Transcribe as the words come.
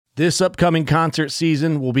This upcoming concert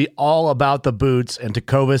season will be all about the boots, and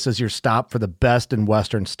Tecovas is your stop for the best in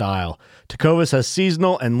Western style. Tecovas has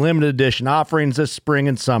seasonal and limited edition offerings this spring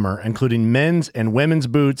and summer, including men's and women's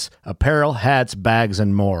boots, apparel, hats, bags,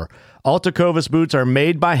 and more. All Tecovas boots are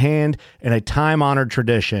made by hand in a time-honored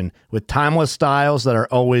tradition with timeless styles that are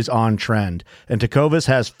always on trend. And Tecovas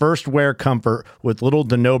has first wear comfort with little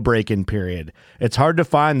to no break-in period. It's hard to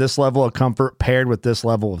find this level of comfort paired with this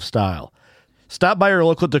level of style. Stop by your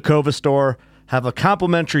local Tecovas store, have a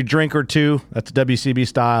complimentary drink or two, that's WCB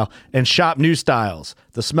style, and shop new styles.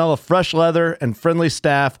 The smell of fresh leather and friendly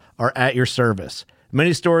staff are at your service.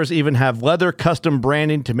 Many stores even have leather custom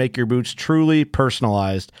branding to make your boots truly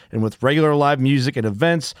personalized. And with regular live music and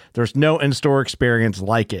events, there's no in-store experience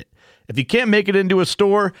like it. If you can't make it into a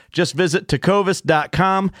store, just visit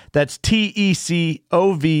tecovas.com. That's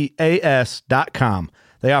TECOVAS.com.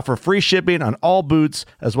 They offer free shipping on all boots,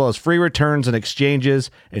 as well as free returns and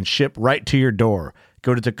exchanges, and ship right to your door.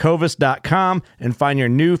 Go to tecovas.com and find your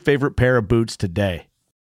new favorite pair of boots today.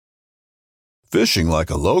 Fishing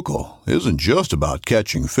like a local isn't just about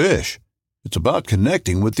catching fish. It's about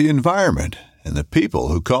connecting with the environment and the people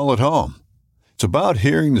who call it home. It's about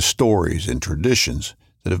hearing the stories and traditions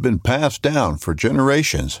that have been passed down for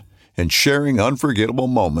generations and sharing unforgettable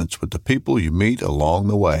moments with the people you meet along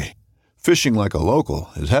the way. Fishing like a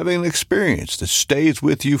local is having an experience that stays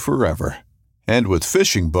with you forever. And with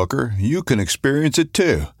Fishing Booker, you can experience it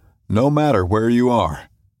too, no matter where you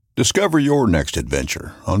are. Discover your next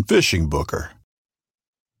adventure on Fishing Booker.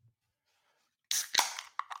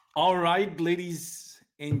 All right, ladies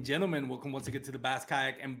and gentlemen, welcome once again to the Bass,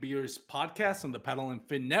 Kayak, and Beers podcast on the Paddle and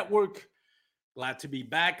Fin Network. Glad to be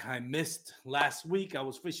back. I missed last week. I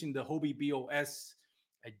was fishing the Hobie BOS.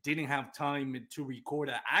 I didn't have time to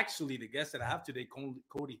record. Actually, the guest that I have today,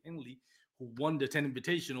 Cody Henley, who won the 10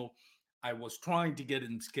 Invitational, I was trying to get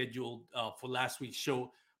him scheduled for last week's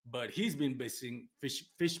show, but he's been busy fishing.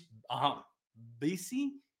 I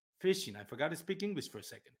forgot to speak English for a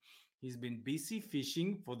second. He's been busy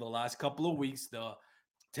fishing for the last couple of weeks, the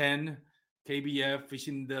 10 KBF,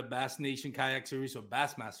 fishing the Bass Nation Kayak Series or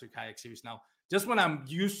Bassmaster Kayak Series. Now, just when I'm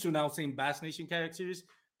used to now saying Bass Nation Kayak Series,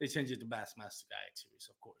 they changed it to Bassmaster Kayak Series,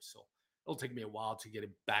 of course. So it'll take me a while to get it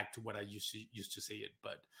back to what I used to say it.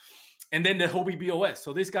 And then the Hobie BOS.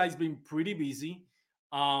 So this guy's been pretty busy,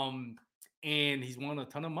 and he's won a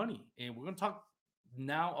ton of money. And we're going to talk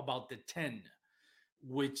now about the 10,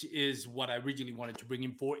 which is what I originally wanted to bring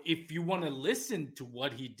him for. If you want to listen to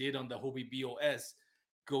what he did on the Hobie BOS,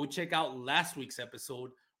 go check out last week's episode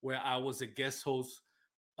where I was a guest host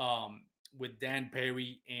with Dan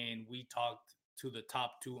Perry, and we talked to the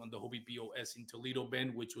top two on the Hobie BOS in Toledo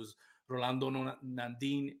Bend, which was Rolando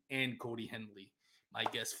Nandin and Cody Henley, my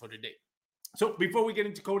guest for today. So before we get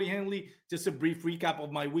into Cody Henley, just a brief recap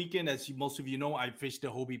of my weekend. As most of you know, I fished the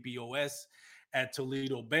Hobie BOS at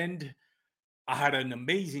Toledo Bend. I had an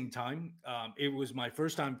amazing time. It was my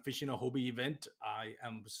first time fishing a Hobie event. I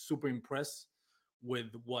am super impressed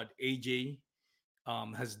with what AJ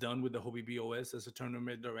has done with the Hobie BOS as a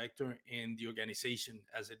tournament director and the organization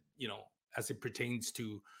as it pertains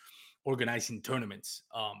to organizing tournaments.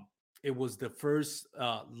 It was the first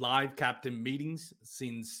live captain meetings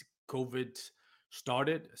since COVID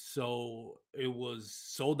started. So it was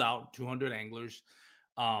sold out, 200 anglers.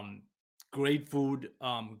 Great food,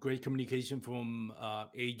 great communication from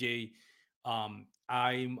AJ. I'm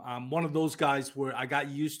one of those guys where I got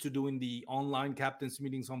used to doing the online captains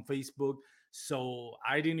meetings on Facebook. So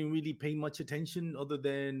I didn't really pay much attention other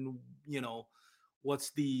than,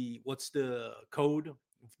 what's the code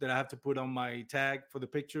that I have to put on my tag for the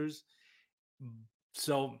pictures.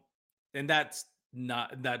 So, and that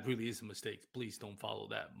really is a mistake. Please don't follow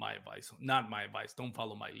that. Not my advice. Don't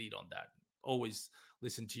follow my lead on that. Always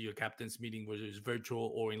listen to your captain's meeting, whether it's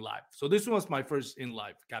virtual or in live. So this was my first in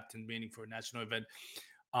live captain meeting for a national event.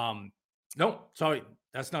 No, sorry,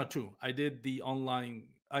 that's not true. I did the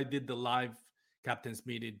live captain's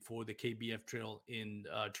meeting for the KBF trail in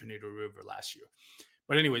Tornado River last year.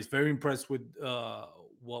 But anyways, very impressed with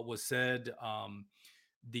what was said.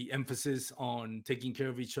 The emphasis on taking care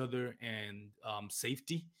of each other and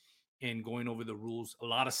safety and going over the rules, a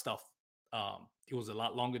lot of stuff. It was a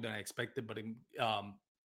lot longer than I expected, but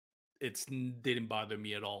it didn't bother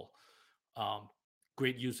me at all.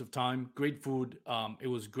 Great use of time, great food. It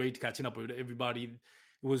was great catching up with everybody.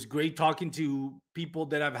 It was great talking to people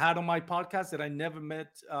that I've had on my podcast that I never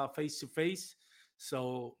met face to face.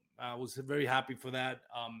 So I was very happy for that.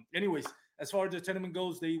 Anyways, as far as the tournament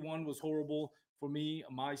goes, day one was horrible for me.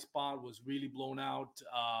 My spot was really blown out.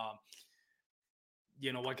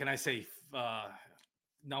 What can I say?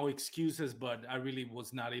 no excuses, but I really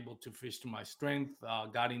was not able to fish to my strength.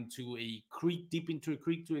 Got into a creek, deep into a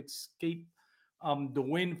creek to escape the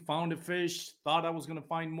wind, found a fish, thought I was going to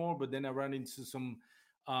find more, but then I ran into some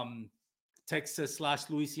um,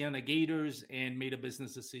 Texas/Louisiana gators and made a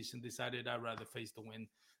business decision. Decided I'd rather face the wind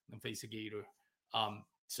than face a gator.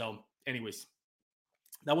 So, anyways,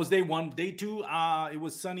 that was day one. Day two, it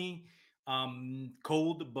was sunny,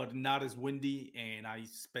 cold, but not as windy. And I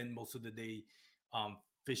spent most of the day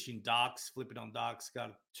fishing docks, flipping on docks.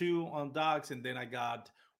 Got two on docks, and then I got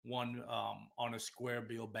one on a square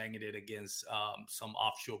bill, banging it against some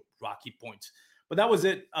offshore rocky points. But that was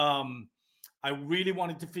it. I really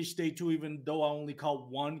wanted to fish day two, even though I only caught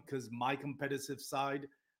one, because my competitive side,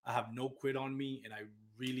 I have no quit on me, and I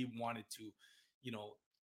really wanted to, you know,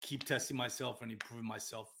 keep testing myself and improving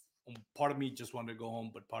myself. Part of me just wanted to go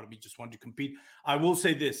home, but part of me just wanted to compete. I will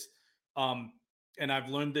say this, and I've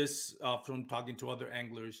learned this from talking to other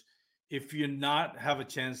anglers. If you not have a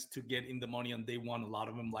chance to get in the money on day one, a lot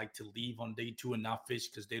of them like to leave on day two and not fish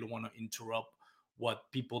because they don't want to interrupt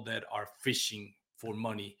what people that are fishing for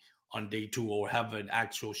money on day two or have an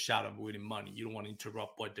actual shot of winning money. You don't want to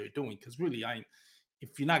interrupt what they're doing because really,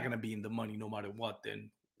 if you're not going to be in the money no matter what, then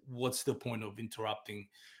what's the point of interrupting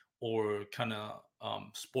or kind of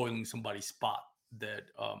spoiling somebody's spot that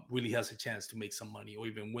really has a chance to make some money or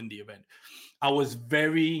even win the event? I was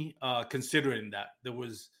very considerate in that. There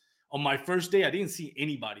was, on my first day, I didn't see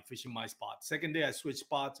anybody fishing my spot. Second day, I switched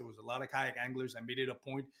spots. There was a lot of kayak anglers. I made it a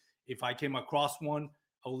point. If I came across one,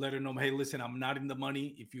 I will let her know, hey, listen, I'm not in the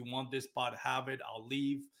money. If you want this spot, have it. I'll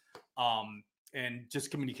leave. And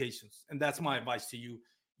just communications. And that's my advice to you.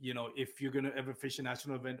 You know, if you're going to ever fish a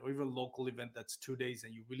national event or even a local event that's 2 days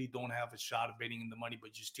and you really don't have a shot of getting in the money,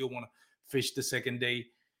 but you still want to fish the second day,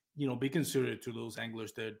 you know, be considerate to those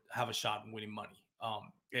anglers that have a shot in winning money.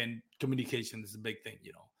 And communication is a big thing.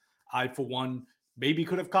 You know, I, for one, maybe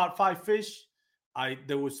could have caught 5 fish.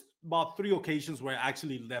 There was about 3 occasions where I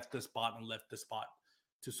actually left the spot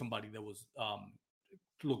to somebody that was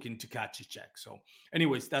looking to catch a check. So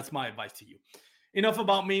anyways, that's my advice to you. Enough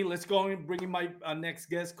about me. Let's go and bring in my next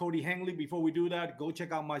guest, Cody Henley. Before we do that, go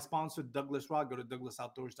check out my sponsor, Douglas Rod. Go to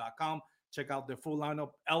douglasoutdoors.com. Check out their full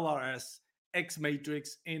lineup, LRS, X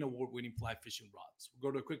Matrix, and award-winning fly fishing rods.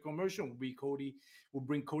 We'll go to a quick commercial. We'll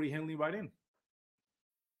bring Cody Henley right in.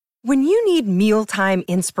 When you need mealtime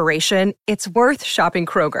inspiration, it's worth shopping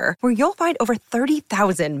Kroger, where you'll find over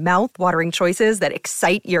 30,000 mouth-watering choices that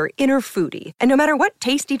excite your inner foodie. And no matter what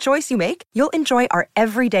tasty choice you make, you'll enjoy our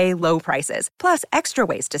everyday low prices, plus extra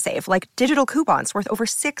ways to save, like digital coupons worth over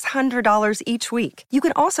 $600 each week. You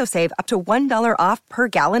can also save up to $1 off per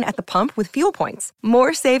gallon at the pump with fuel points.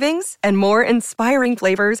 More savings and more inspiring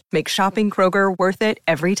flavors make shopping Kroger worth it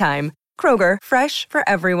every time. Kroger, fresh for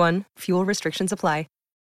everyone. Fuel restrictions apply.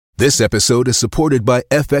 This episode is supported by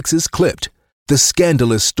FX's Clipped, the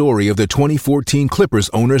scandalous story of the 2014 Clippers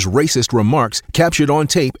owner's racist remarks captured on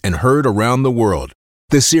tape and heard around the world.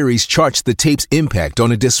 The series charts the tape's impact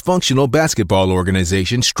on a dysfunctional basketball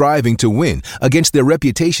organization striving to win against their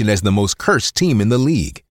reputation as the most cursed team in the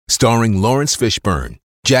league. Starring Lawrence Fishburne,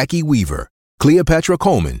 Jackie Weaver, Cleopatra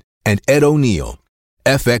Coleman, and Ed O'Neill.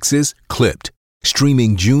 FX's Clipped,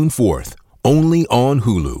 streaming June 4th, only on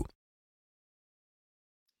Hulu.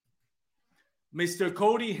 Mr.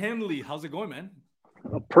 Cody Henley, how's it going, man?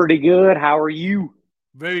 Pretty good. How are you?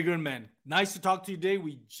 Very good, man. Nice to talk to you today.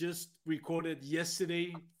 We just recorded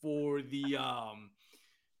yesterday for the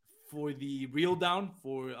reel down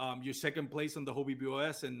for your second place on the Hobie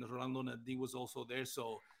BOS, and Rolando Nadine was also there.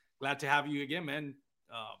 So glad to have you again, man.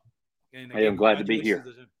 And again, I am glad to be here.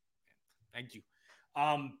 Thank you.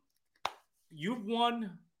 You've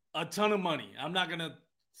won a ton of money. I'm not gonna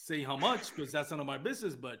say how much because that's none of my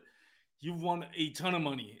business, but you've won a ton of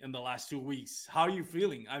money in the last 2 weeks. How are you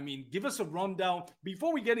feeling? I mean, give us a rundown.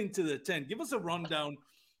 Before we get into the 10, give us a rundown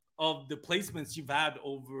of the placements you've had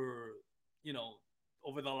over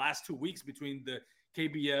the last 2 weeks between the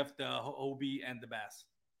KBF, the Hobie, and the Bass.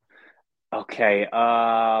 Okay.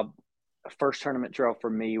 First tournament trail for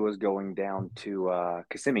me was going down to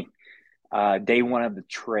Kissimmee. Day one of the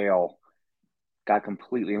trail got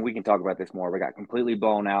completely, and we can talk about this more, but got completely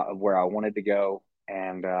blown out of where I wanted to go.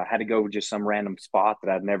 And had to go just some random spot that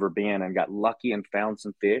I'd never been, and got lucky and found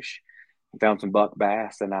some fish, found some buck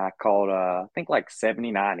bass, and I caught, I think, like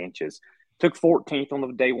 79 inches. Took 14th on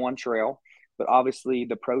the day one trail, but obviously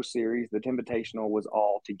the Pro Series, the Invitational was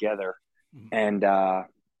all together, and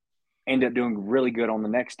ended up doing really good on the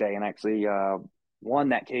next day and actually won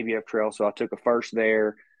that KBF trail. So I took a first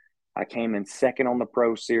there. I came in second on the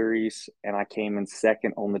Pro Series, and I came in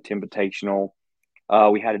second on the Invitational.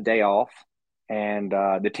 We had a day off. and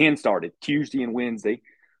the 10 started Tuesday and Wednesday.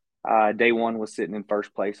 Day one was sitting in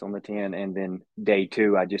first place on the 10, and then day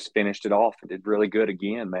two, I just finished it off and did really good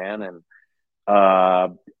again, man.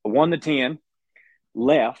 And won the 10,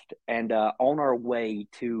 left, and on our way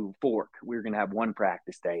to Fork, we were going to have one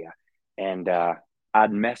practice day. And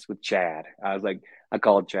I'd messed with Chad. I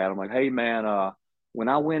called Chad. I'm like, hey, man, when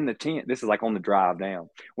I win the 10, this is like on the drive down.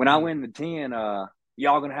 When I win the 10,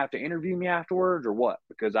 y'all going to have to interview me afterwards or what?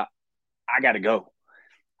 Because I got to go.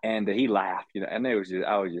 And he laughed, and I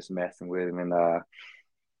was just messing with him. And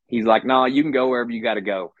he's like, no, you can go wherever you got to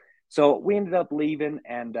go. So we ended up leaving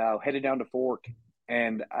and headed down to Fork.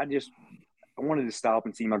 And I wanted to stop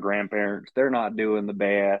and see my grandparents. They're not doing the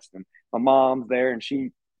best. And my mom's there, and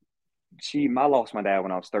I lost my dad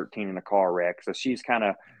when I was 13 in a car wreck. So she's kind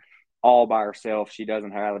of all by herself. She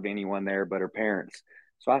doesn't have anyone there but her parents.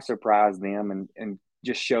 So I surprised them and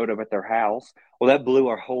just showed up at their house. Well, that blew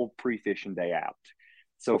our whole pre-fishing day out.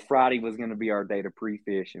 So Friday was going to be our day to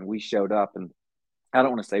pre-fish, and we showed up, and I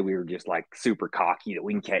don't want to say we were just like super cocky that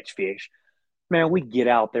we can catch fish. Man, we get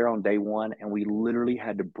out there on day one, and we literally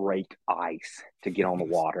had to break ice to get on the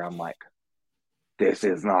water. I'm like, this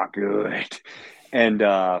is not good. And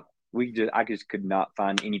I just could not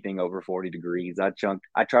find anything over 40 degrees. I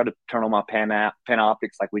tried to turn on my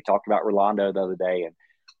Panoptics like we talked about Rolando the other day, and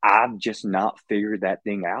I've just not figured that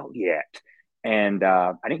thing out yet. And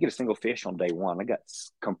I didn't get a single fish on day one. I got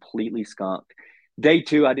completely skunked. Day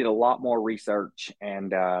two, I did a lot more research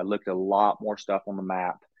and looked at a lot more stuff on the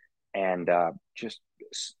map, and just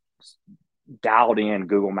dialed in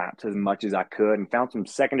Google Maps as much as I could and found some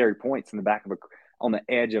secondary points in the back of on the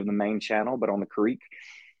edge of the main channel, but on the creek.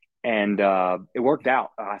 And it worked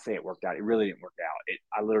out. I say it worked out. It really didn't work out.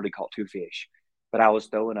 I literally caught 2 fish, but I was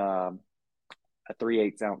throwing a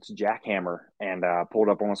 3/8 ounce jackhammer and pulled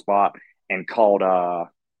up on a spot and caught a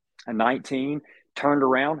 19, turned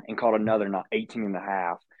around and caught another 18 and a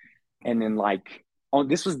half. And then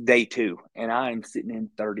this was day two, and I am sitting in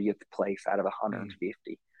 30th place out of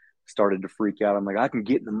 150. Started to freak out. I'm like, I can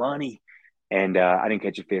get the money. And I didn't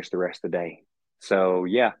catch a fish the rest of the day. So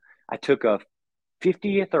yeah, I took a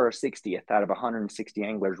 50th or a 60th out of 160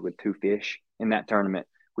 anglers with 2 fish in that tournament,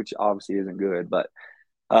 which obviously isn't good, but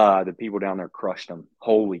the people down there crushed them.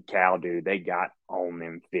 Holy cow, dude. They got on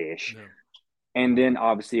them fish. Yeah. And then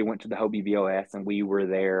obviously I went to the Hobie VOS, and we were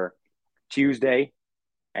there Tuesday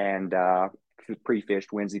and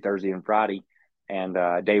pre-fished Wednesday, Thursday, and Friday.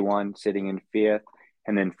 And day one sitting in 5th,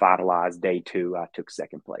 and then finalized day two. I took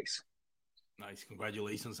 2nd place. Nice.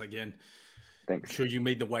 Congratulations again. Thanks. I'm sure you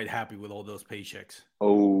made the white happy with all those paychecks.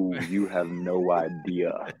 Oh, you have no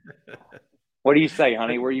idea. What do you say,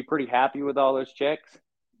 honey? Were you pretty happy with all those checks?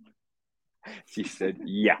 She said,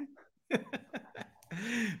 yeah.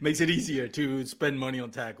 Makes it easier to spend money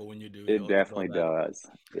on tackle when you do. It definitely does.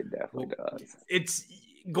 It definitely does. It's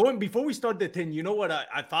before we start the 10, you know what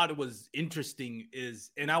I thought it was interesting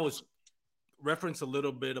is, and I was referenced a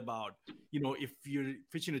little bit about, if you're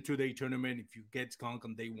fishing a 2-day tournament, if you get skunked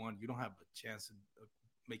on day one, you don't have a chance of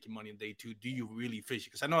making money on day two. Do you really fish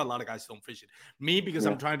it? Because I know a lot of guys don't fish it. Me, because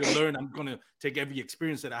I'm trying to learn, I'm going to take every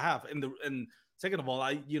experience that I have. And second of all,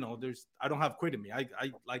 I don't have quit in me.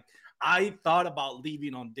 I thought about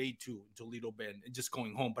leaving on day 2 in Toledo Bend and just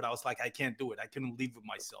going home, but I was like, I can't do it. I couldn't leave with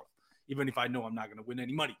myself, even if I know I'm not going to win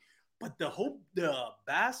any money. But the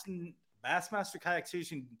Bassmaster Kayak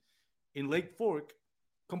Station in Lake Fork,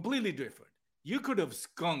 completely different. You could have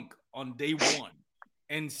skunked on day 1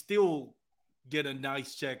 and still get a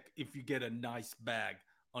nice check if you get a nice bag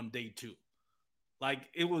on day 2. Like,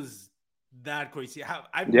 it was that crazy.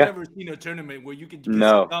 I've never seen a tournament where you can get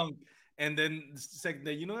skunked and then the second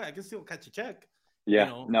day, I can still catch a check.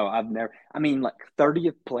 Yeah, no, I've never. I mean,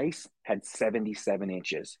 30th place had 77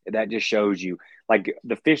 inches. That just shows you, the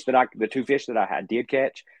 2 fish that I did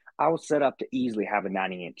catch, I was set up to easily have a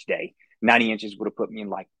 90-inch day. 90 inches would have put me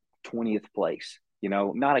in 20th place.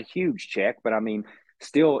 Not a huge check, but I mean,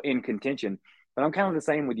 still in contention. But I'm kind of the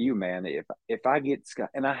same with you, man. If I get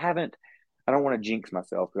skunked, and I don't want to jinx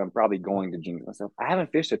myself because I'm probably going to jinx myself. I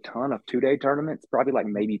haven't fished a ton of 2-day tournaments, probably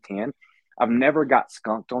maybe 10. I've never got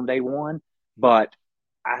skunked on day 1, but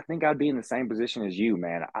I think I'd be in the same position as you,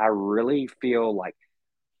 man. I really feel like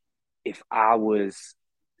if I was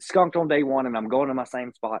skunked on day 1 and I'm going to my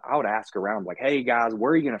same spot, I would ask around hey, guys,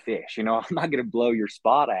 where are you going to fish? I'm not going to blow your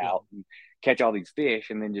spot out and catch all these fish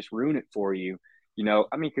and then just ruin it for you.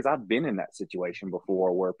 I mean, because I've been in that situation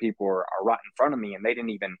before where people are right in front of me and they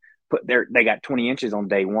didn't even they got 20 inches on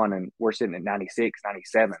day 1 and we're sitting at 96,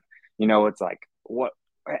 97. It's like, what?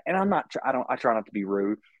 And I try not to be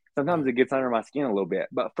rude. Sometimes it gets under my skin a little bit,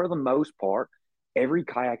 but for the most part, every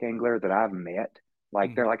kayak angler that I've met,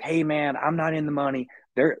 like they're like, "Hey man, I'm not in the money."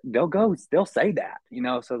 They'll say that,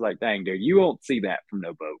 So it's like, dang, dude, you won't see that from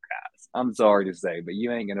no boat guys. I'm sorry to say, but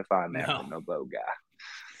you ain't gonna find that from no boat guy.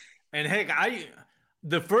 And heck,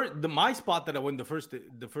 my spot that I went the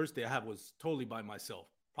first day I had was totally by myself.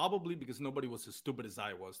 Probably because nobody was as stupid as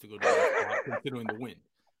I was to go to that spot, considering the wind.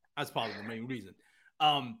 That's probably the main reason.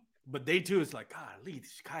 But day two is like, God,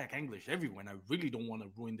 these kayak anglers everywhere, and I really don't want to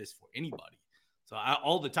ruin this for anybody. So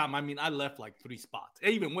all the time, I left like 3 spots. I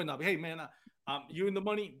even went up, hey man, you in the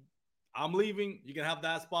money? I'm leaving. You can have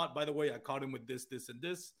that spot. By the way, I caught him with this, and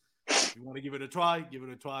this. If you want to give it a try, give it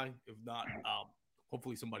a try. If not,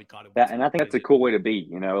 hopefully somebody caught it. And I think that's a cool way to be,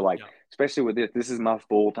 especially with this. This is my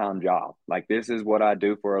full-time job. Like, this is what I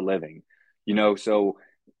do for a living, so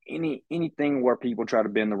anything where people try to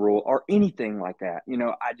bend the rule or anything like that,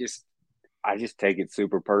 I just take it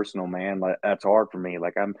super personal, man. Like, that's hard for me.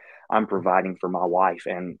 Like, I'm providing for my wife,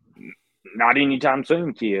 and not anytime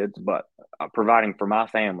soon, kids, but providing for my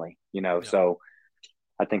family, So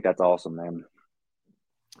I think that's awesome, man.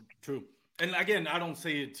 True. And again, I don't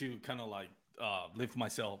say it to kind of like lift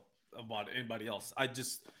myself about anybody else. I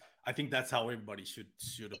think that's how everybody should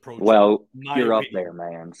approach it. Well, you're up there,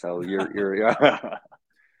 man. So you're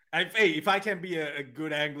hey, if I can be a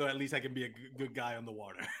good angler, at least I can be a good guy on the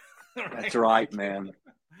water. Right? That's right, man.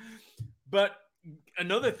 But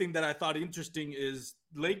another thing that I thought interesting is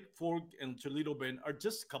Lake Fork and Toledo Bend are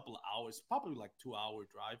just a couple of hours, probably like 2-hour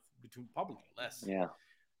drive between, probably less. Yeah.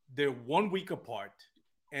 They're 1 week apart.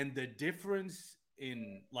 And the difference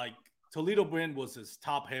in like Toledo Bend was as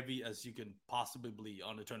top heavy as you can possibly be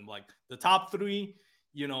on the tournament. Like the top 3,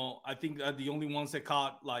 I think are the only ones that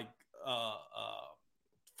caught like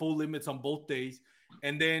full limits on both days.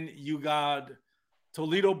 And then you got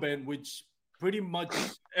Toledo Bend, which pretty much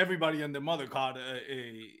everybody and their mother caught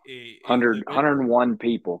a 101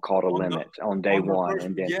 people caught a limit on day one.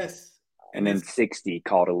 And then, yes. And then 60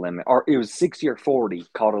 caught a limit, or it was 60 or 40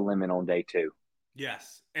 caught a limit on day 2.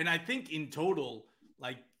 Yes. And I think in total,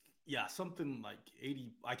 like, something like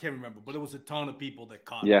 80, I can't remember, but it was a ton of people that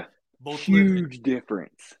caught both huge limits.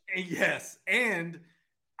 Difference. And yes. And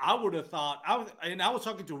I would have thought, I was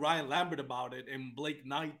talking to Ryan Lambert about it, and Blake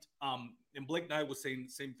Knight, was saying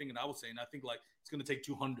the same thing, and I was saying, I think like it's going to take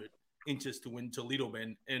 200 inches to win Toledo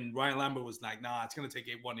Bend. And Ryan Lambert was like, nah, it's going to take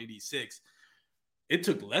 186. It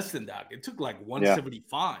took less than that. It took like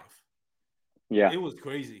 175. Yeah. It was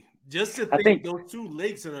crazy. Just to think those 2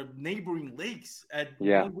 lakes that are neighboring lakes at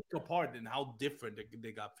 1 week apart, and how different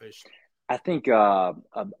they got fished. I think a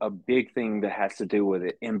big thing that has to do with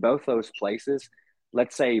it in both those places,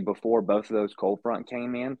 let's say before both of those cold front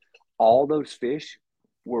came in, all those fish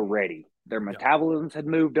were ready. Their metabolisms had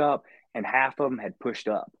moved up, and half of them had pushed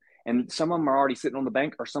up. And some of them are already sitting on the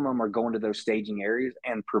bank, or some of them are going to those staging areas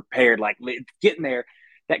and prepared, like getting there.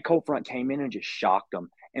 That cold front came in and just shocked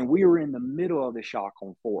them. And we were in the middle of the shock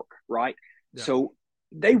on Fork, right? Yeah. So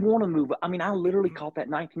they want to move. I mean, I literally caught that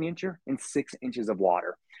 19-incher in 6 inches of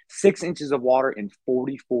water. 6 inches of water in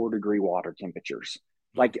 44-degree water temperatures.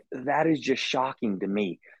 Like, that is just shocking to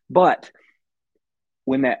me. But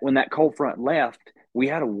when that cold front left, we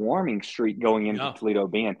had a warming streak going into Toledo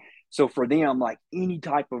Bend. So for them, like any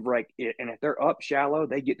type of and if they're up shallow,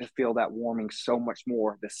 they get to feel that warming so much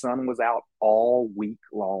more. The sun was out all week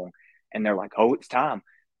long, and they're like, oh, it's time.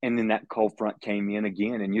 And then that cold front came in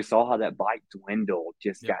again, and you saw how that bite dwindled,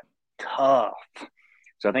 just got tough.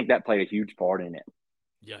 So I think that played a huge part in it.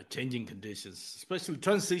 Yeah, changing conditions, especially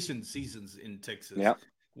transition seasons in Texas. Yeah,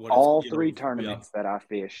 all 3 tournaments that I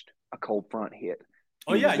fished, a cold front hit.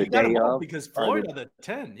 Oh, yeah, you got them all because Florida, the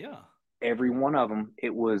 10, every one of them,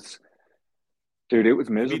 it was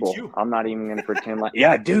miserable. I'm not even going to pretend like,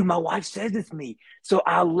 dude, my wife said this to me. So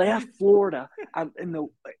I left Florida.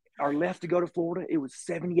 Our left to go to Florida, it was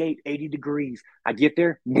 78, 80 degrees. I get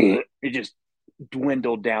there, it just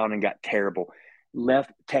dwindled down and got terrible.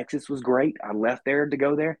 Left Texas was great. I left there to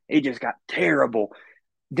go there. It just got terrible.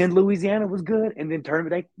 Then Louisiana was good, and then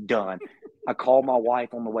tournament day, done. I called my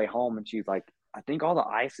wife on the way home, and she's like, I think all the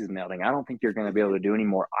ice is melting. I don't think you're going to be able to do any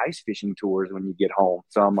more ice fishing tours when you get home.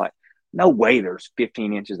 So I'm like, no way there's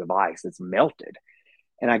 15 inches of ice. It's melted.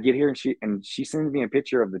 And I get here, and she sends me a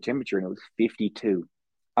picture of the temperature, and it was 52.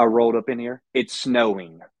 I rolled up in here. It's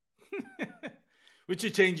snowing. Would you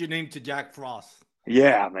change your name to Jack Frost?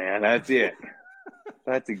 Yeah, man, that's it.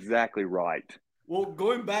 That's exactly right. Well,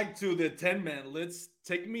 going back to the 10-man, let's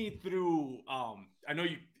take me through. I know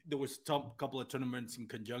there was a couple of tournaments in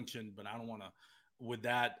conjunction, but I don't want to with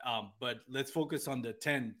that. But let's focus on the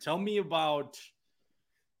 10. Tell me about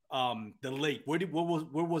the lake. Where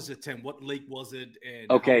was the 10? What lake was it? And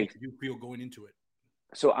okay, how did you feel going into it?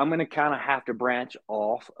 So I'm going to kind of have to branch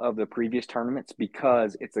off of the previous tournaments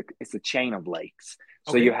because it's a chain of lakes.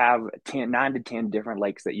 So you Okay. have 9 to 10 different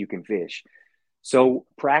lakes that you can fish. So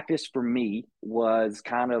practice for me was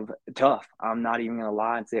kind of tough. I'm not even going to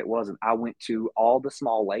lie and say it wasn't. I went to all the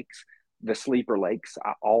small lakes, the sleeper lakes.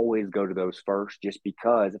 I always go to those first just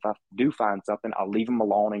because if I do find something, I'll leave them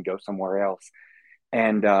alone and go somewhere else.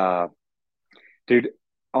 And dude,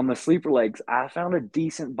 on the sleeper lakes, I found a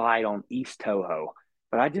decent bite on East Toho,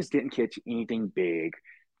 but I just didn't catch anything big.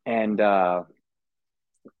 And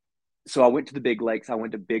so I went to the big lakes. I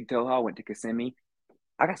went to Big Toho. I went to Kissimmee.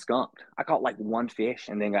 I got skunked. I caught like one fish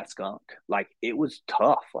and then got skunked. Like it was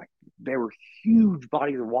tough. Like there were huge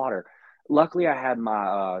bodies of water. Luckily, I had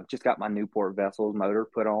my just got my Newport Vessels motor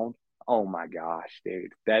put on. Oh my gosh,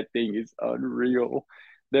 dude, that thing is unreal.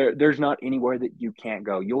 There's not anywhere that you can't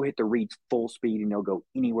go. You'll hit the reeds full speed and you'll go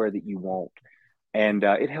anywhere that you want. And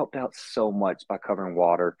it helped out so much by covering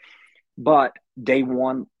water. But day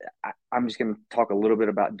one, I'm just going to talk a little bit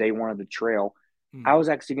about day one of the trail. I was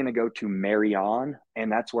actually going to go to Marion,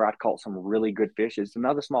 and that's where I caught some really good fish. It's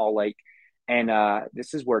another small lake, and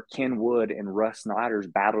this is where Ken Wood and Russ Snyder's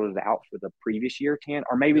battled it out for the previous year 10,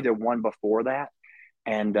 or maybe Yep. the one before that.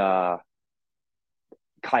 And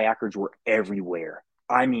kayakers were everywhere.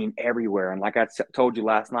 I mean, everywhere. And like I told you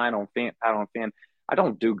last night on Finn, I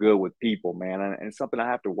don't do good with people, man, and it's something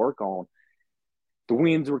I have to work on. The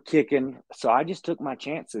winds were kicking, so I just took my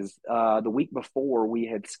chances. The week before, we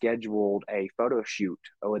had scheduled a photo shoot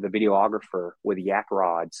with a videographer with Yak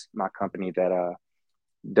Rods, my company that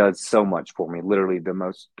does so much for me, literally the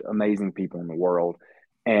most amazing people in the world.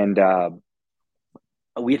 And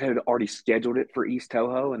we had already scheduled it for East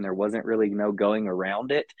Toho, and there wasn't really no going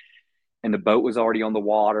around it. And the boat was already on the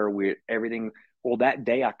water with everything. Well, that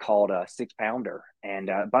day I caught a 6-pounder and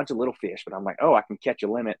a bunch of little fish, but I'm like, oh, I can catch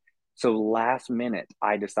a limit. So last minute,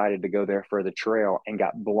 I decided to go there for the trail and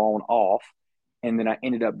got blown off. And then I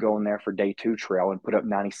ended up going there for day 2 trail and put up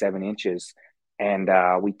 97 inches. And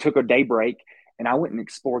we took a day break, and I went and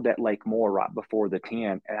explored that lake more right before the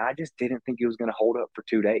 10. And I just didn't think it was going to hold up for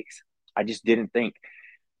 2 days. I just didn't think.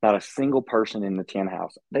 Not a single person in the 10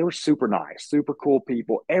 house. They were super nice, super cool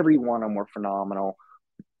people. Every one of them were phenomenal.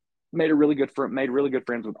 Made really good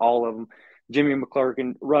friends with all of them. Jimmy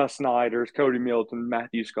McClurkin, Russ Snyder's, Cody Milton,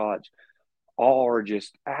 Matthew Scotch, all are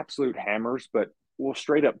just absolute hammers, but will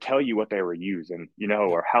straight up tell you what they were using,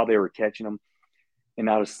 or how they were catching them. And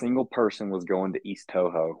not a single person was going to East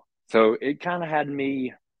Toho. So it kind of had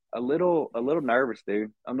me a little nervous,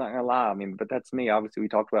 dude. I'm not gonna lie. I mean, but that's me. Obviously, we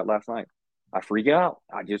talked about last night. I freak out.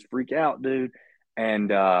 I just freak out, dude. And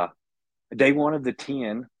day one of the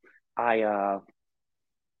 10, I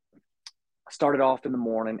started off in the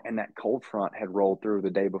morning, and that cold front had rolled through the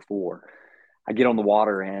day before. I get on the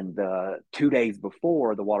water, and 2 days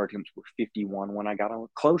before, the water temps were 51 when I got on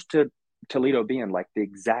close to Toledo being like the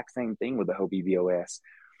exact same thing with the Hobie VOS.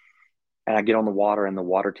 And I get on the water, and the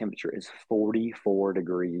water temperature is 44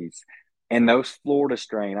 degrees. And those Florida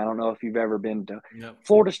strain, I don't know if you've ever been to Yep.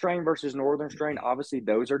 Florida strain versus Northern strain. Obviously,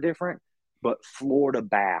 those are different, but Florida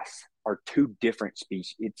bass are two different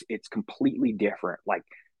species. It's completely different. Like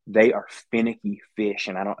they are finicky fish,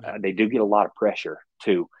 and they do get a lot of pressure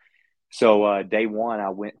too. So day one, I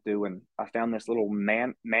went through and I found this little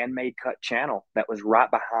man-made cut channel that was right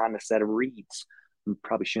behind a set of reeds. I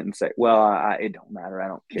probably shouldn't say. Well, it don't matter. I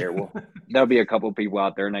don't care. Well, there'll be a couple of people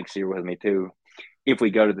out there next year with me too, if we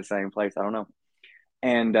go to the same place. I don't know.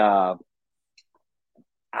 And I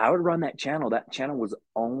would run that channel. That channel was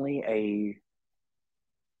only a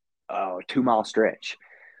 2-mile stretch.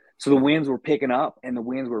 So the winds were picking up and the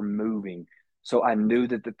winds were moving. So I knew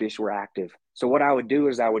that the fish were active. So what I would do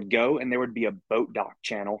is I would go, and there would be a boat dock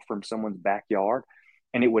channel from someone's backyard,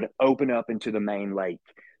 and it would open up into the main lake.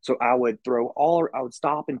 So I would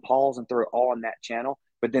stop and pause and throw it all in that channel,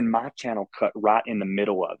 but then my channel cut right in the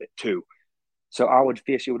middle of it too. So I would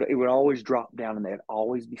fish. It would always drop down, and they'd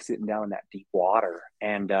always be sitting down in that deep water.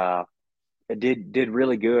 And it did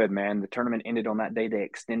really good, man. The tournament ended on that day. They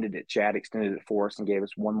extended it. Chad extended it for us and gave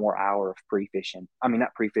us 1 more hour of pre-fishing. I mean,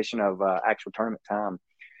 not pre-fishing, of actual tournament time.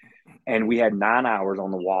 And we had 9 hours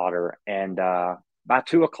on the water. And by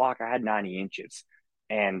 2 o'clock, I had 90 inches.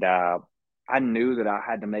 And I knew that I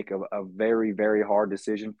had to make a very, very hard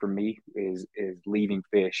decision for me is leaving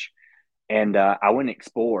fish. And I went and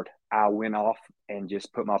explored. I went off and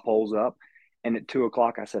just put my poles up. And at 2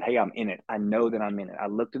 o'clock, I said, hey, I'm in it. I know that I'm in it. I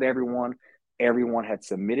looked at everyone. Everyone had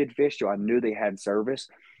submitted fish, so I knew they had service.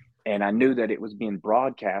 And I knew that it was being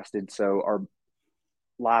broadcasted, or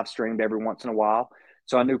live streamed every once in a while.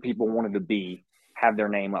 So I knew people wanted to have their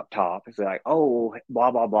name up top. It's like, oh,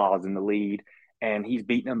 blah, blah, blah is in the lead. and he's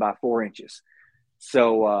beating him by 4 inches.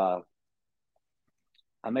 So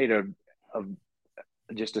I made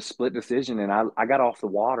just a split decision, and I got off the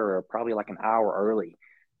water probably like an hour early,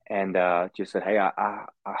 and just said, hey, I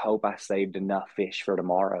hope I saved enough fish for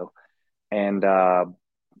tomorrow. And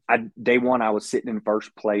day one, I was sitting in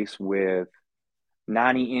first place with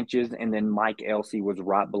 90 inches, and then Mike Elsey was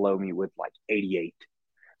right below me with like 88.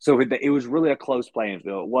 So it was really a close playing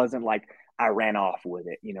field. It wasn't like I ran off with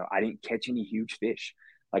it. I didn't catch any huge fish.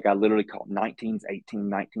 Like I literally caught 19s, 18,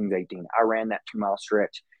 19s, 18. I ran that 2-mile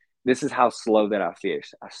stretch. This is how slow that I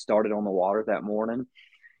fished. I started on the water that morning,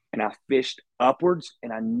 and I fished upwards,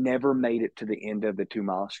 and I never made it to the end of the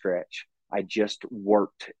 2-mile stretch. I just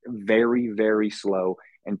worked very, very slow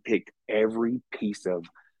and picked every piece of,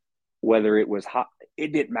 whether it was hot,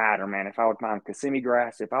 it didn't matter, man. If I would find Kissimmee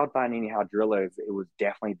grass, if I would find any hydrilla, it was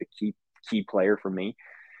definitely the key player for me.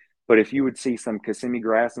 But if you would see some Kissimmee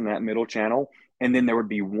grass in that middle channel, and then there would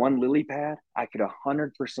be one lily pad, I could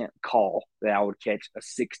 100% call that I would catch a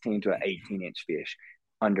 16 to an 18-inch fish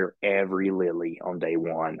under every lily on day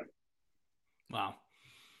one. Wow.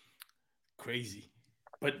 Crazy.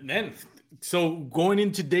 But then, so going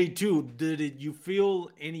into day two, you feel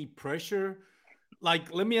any pressure?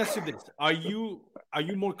 Like, let me ask you this. Are you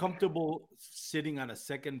more comfortable sitting on a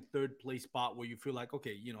second, third place spot where you feel like,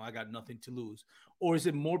 okay, I got nothing to lose? Or is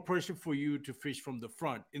it more pressure for you to fish from the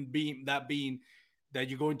front, and being that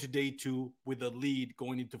you go into day two with a lead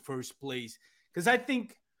going into first place? Because I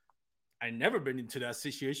think I've never been into that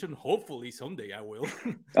situation. Hopefully someday I will.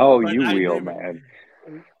 Oh, you will, man.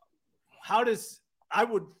 I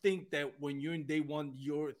would think that when you're in day one,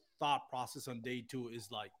 your thought process on day two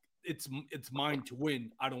is like, it's mine to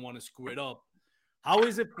win. I don't want to screw it up. How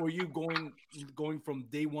is it for you going from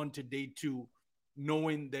day one to day two,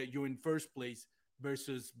 knowing that you're in first place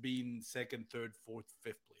versus being second, third, fourth,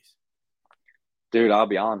 fifth place? Dude, I'll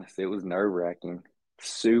be honest. It was nerve-wracking.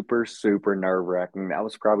 Super, super nerve-wracking. That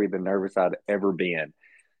was probably the nervous I'd ever been.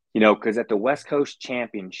 Because at the West Coast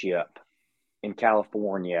Championship in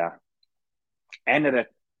California, and at a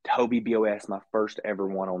Hobie BOS, my first ever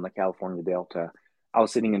one on the California Delta, I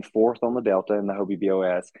was sitting in fourth on the Delta in the Hobie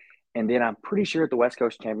BOS. And then I'm pretty sure at the West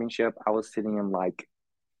Coast Championship, I was sitting in like,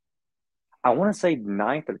 I want to say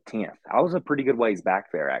 9th or 10th. I was a pretty good ways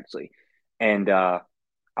back there, actually. And I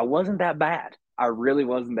wasn't that bad. I really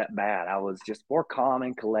wasn't that bad. I was just more calm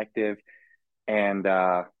and collective. And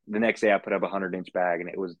the next day I put up a 100-inch bag, and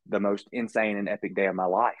it was the most insane and epic day of my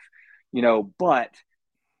life. But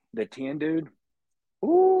the 10, dude,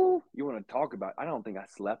 ooh, you want to talk about, I don't think I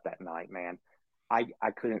slept that night, man.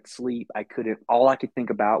 I couldn't sleep. All I could think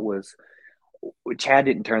about was Chad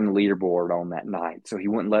didn't turn the leaderboard on that night, so he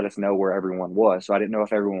wouldn't let us know where everyone was. So I didn't know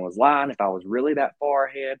if everyone was lying, if I was really that far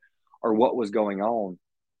ahead, or what was going on.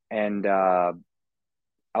 And I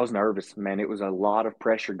was nervous, man. It was a lot of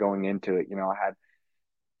pressure going into it.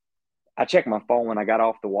 I checked my phone when I got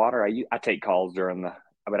off the water. I take calls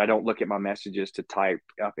but I don't look at my messages to type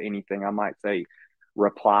up anything. I might say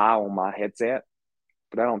reply on my headset,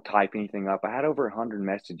 but I don't type anything up. I had over 100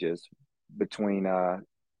 messages between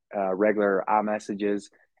regular iMessages,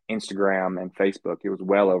 Instagram, and Facebook. It was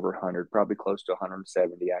well over 100, probably close to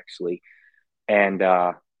 170 actually. And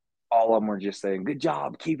all of them were just saying, good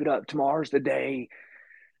job, keep it up, tomorrow's the day.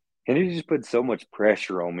 And it just put so much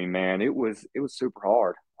pressure on me, man. It was super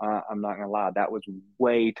hard. I'm not going to lie. That was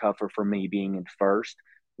way tougher for me being in first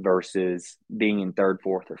versus being in third,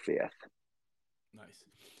 fourth, or fifth. Nice.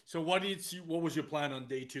 So what was your plan on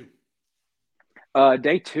day two?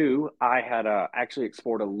 Day two, I had actually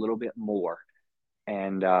explored a little bit more,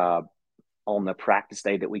 and on the practice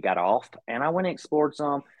day that we got off, and I went and explored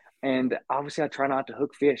some. And obviously, I try not to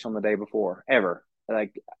hook fish on the day before ever.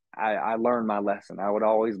 Like I learned my lesson. I would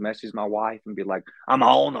always message my wife and be like, "I'm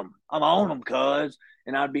on them, cuz,"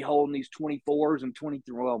 and I'd be holding these 24s and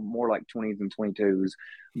 23, well, more like 20s and 22s,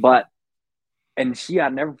 and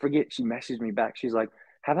I'd never forget. She messaged me back. She's like,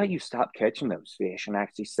 how about you stop catching those fish and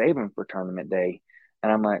actually save them for tournament day?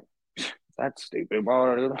 And I'm like, that's stupid.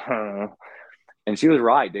 And she was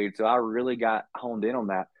right, dude. So I really got honed in on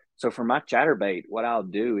that. So for my chatterbait, what I'll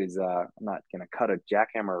do is I'm not going to cut a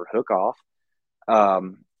jackhammer or hook off.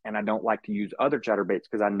 And I don't like to use other chatterbaits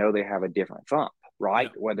because I know they have a different thump, right?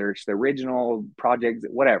 Yeah. Whether it's the original projects,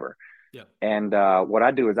 whatever. Yeah. And what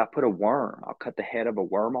I do is I put a worm. I'll cut the head of a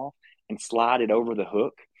worm off and slide it over the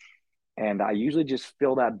hook. And I usually just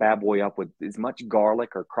fill that bad boy up with as much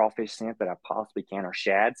garlic or crawfish scent that I possibly can, or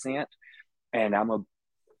shad scent. And I'm a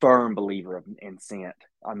firm believer in scent.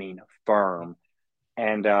 I mean, firm.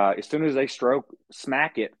 And as soon as they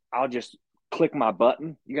smack it, I'll just click my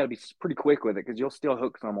button. You got to be pretty quick with it because you'll still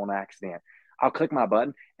hook some on accident. I'll click my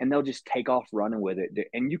button and they'll just take off running with it.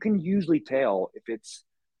 And you can usually tell if it's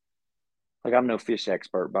like, I'm no fish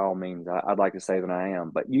expert by all means. I'd like to say that I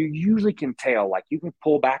am, but you usually can tell, like you can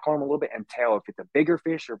pull back on them a little bit and tell if it's a bigger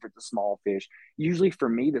fish or if it's a small fish. Usually for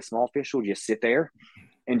me, the small fish will just sit there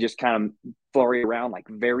and just kind of flurry around like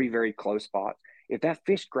very, very close spots. If that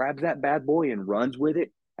fish grabs that bad boy and runs with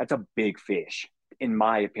it, that's a big fish, in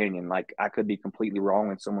my opinion. Like, I could be completely wrong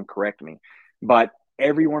and someone correct me. But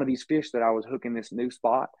every one of these fish that I was hooking this new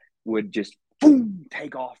spot would just boom,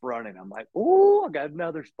 take off running. I'm like, oh, I got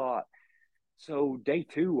another spot. So day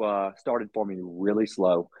two started for me really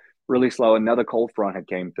slow, really slow. Another cold front had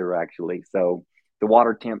came through actually. So the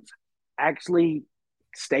water temps actually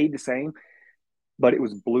stayed the same, but it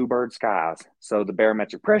was bluebird skies. So the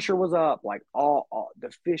barometric pressure was up, like all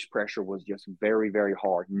the fish pressure was just very, very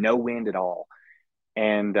hard. No wind at all.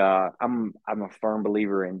 And I'm a firm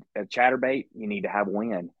believer in a chatterbait. You need to have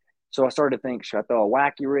wind. So I started to think, should I throw a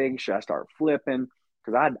wacky rig? Should I start flipping?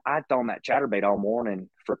 Because I'd thrown that chatterbait all morning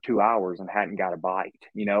for 2 hours and hadn't got a bite.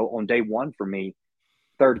 You know, on day one for me,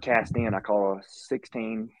 third cast in, I caught a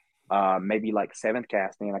 16. Maybe like seventh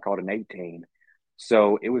cast in, I caught an 18.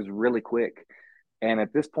 So it was really quick. And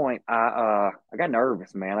at this point, I got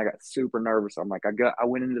nervous, man. I got super nervous. I'm like, I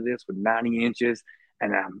went into this with 90 inches,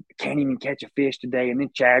 and I can't even catch a fish today. And then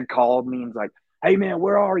Chad called me and was like, "Hey, man,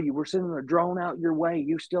 where are you? We're sending a drone out your way.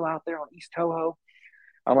 You still out there on East Toho?"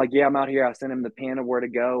 I'm like, "Yeah, I'm out here." I sent him the pin of where to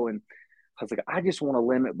go, and I was like, "I just want to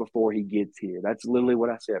limit before he gets here." That's literally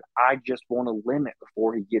what I said. I just want to limit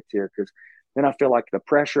before he gets here, because then I feel like the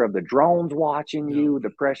pressure of the drones watching you,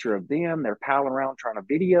 the pressure of them, they're palling around trying to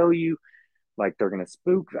video you, like they're going to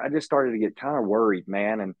spook. I just started to get kind of worried,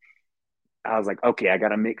 man. And I was like, okay, I got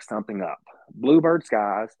to mix something up. Bluebird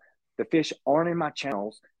skies, the fish aren't in my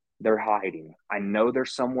channels. They're hiding. I know they're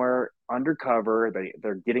somewhere undercover.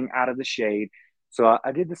 They're getting out of the shade. So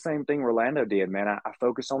I did the same thing Rolando did, man. I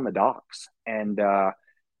focused on the docks. And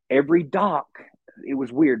every dock, it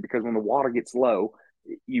was weird because when the water gets low,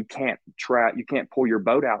 you can't pull your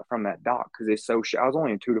boat out from that dock because it's so I was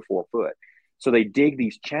only in 2 to 4 foot. So they dig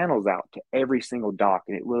these channels out to every single dock,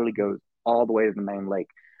 and it literally goes all the way to the main lake.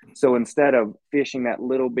 So instead of fishing that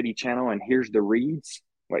little bitty channel and here's the reeds,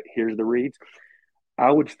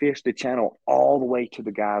 I would fish the channel all the way to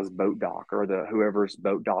the guy's boat dock or whoever's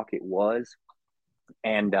boat dock it was.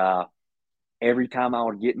 And every time I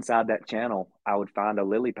would get inside that channel, I would find a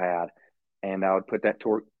lily pad, and I would put that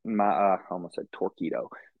I almost said Torpedo,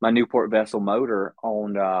 my Newport vessel motor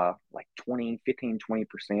on like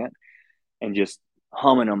 20%, and just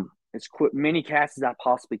humming them as many casts as I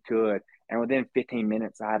possibly could. And within 15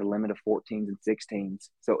 minutes, I had a limit of 14s and 16s.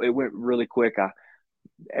 So it went really quick.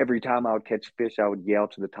 Every time I would catch a fish, I would yell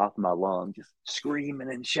to the top of my lungs, just screaming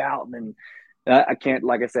and shouting. And I can't,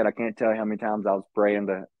 like I said, I can't tell you how many times I was praying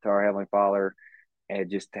to our Heavenly Father and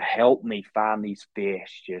just to help me find these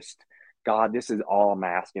fish. Just, God, this is all I'm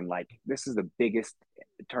asking. Like, this is the biggest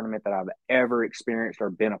tournament that I've ever experienced or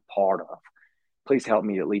been a part of. Please help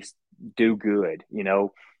me at least do good, you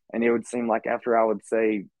know? And it would seem like after I would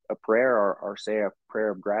say a prayer or say a prayer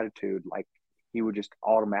of gratitude, like he would just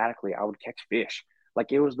automatically, I would catch fish.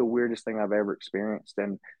 Like, it was the weirdest thing I've ever experienced.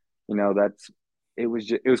 And, you know, it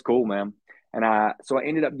was cool, man. And so I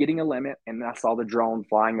ended up getting a limit, and I saw the drone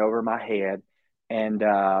flying over my head and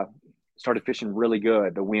started fishing really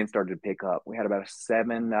good. The wind started to pick up. We had about a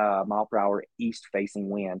 7 mile per hour east facing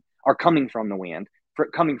wind, or coming from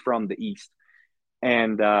the east.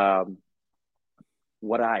 And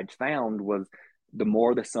what I had found was the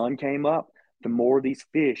more the sun came up, the more these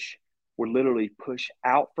fish would literally push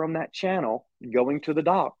out from that channel going to the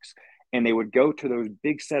docks, and they would go to those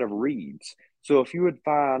big set of reeds. So if you would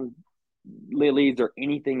find lilies or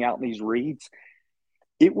anything out in these reeds,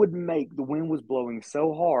 it would make, the wind was blowing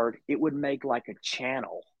so hard, it would make like a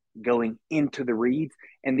channel going into the reeds.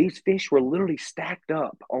 And these fish were literally stacked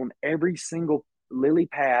up on every single lily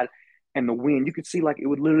pad, and the wind, you could see like it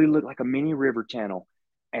would literally look like a mini river channel.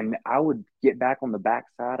 And I would get back on the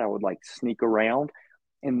backside, I would like sneak around,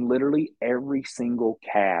 and literally every single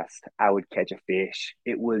cast I would catch a fish.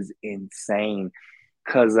 It was insane.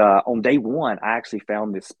 Because on day one, I actually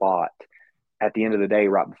found this spot at the end of the day,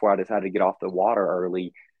 right before I decided to get off the water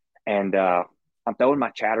early. And I'm throwing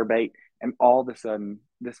my chatterbait, and all of a sudden,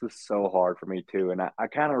 this was so hard for me too. And I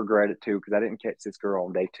kind of regret it too, because I didn't catch this girl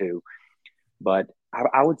on day 2. But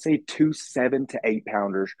I would say 2 7 to 8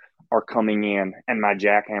 pounders are coming in, and my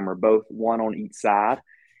jackhammer, both one on each side,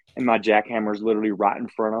 and my jackhammer is literally right in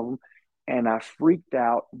front of them. And I freaked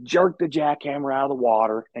out, jerked the jackhammer out of the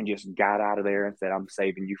water, and just got out of there and said, "I'm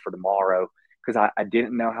saving you for tomorrow," because I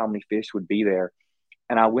didn't know how many fish would be there.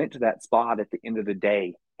 And I went to that spot at the end of the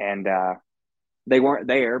day, and they weren't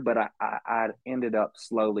there, but I ended up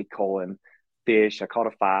slowly culling fish. I caught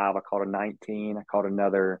a 5, I caught a 19, I caught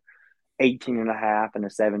another 18 and a half and a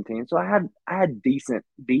 17. So I had decent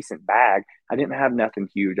bag. I didn't have nothing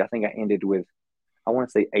huge. I think I ended with, I want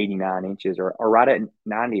to say 89 inches or right at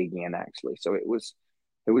 90 again, actually. So it was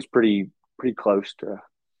pretty close to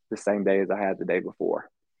the same day as I had the day before.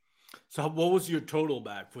 So what was your total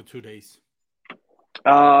bag for 2 days?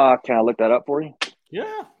 Can I look that up for you?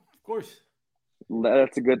 Yeah, of course.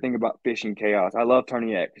 That's a good thing about Fishing Chaos. I love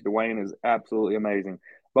Tony X. Dwayne is absolutely amazing.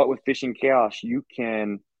 But with Fishing Chaos, you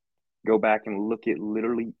can go back and look at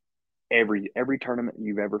literally every tournament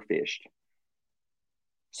you've ever fished.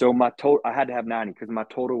 So my total, I had to have 90 because my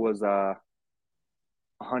total was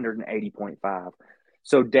 180.5.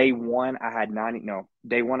 So day one I had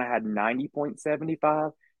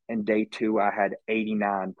 90.75, and day two I had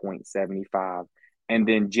 89.75. And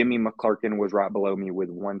then Jimmy McClurkin was right below me with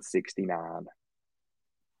 169.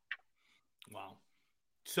 Wow.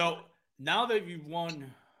 So now that you've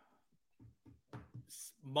won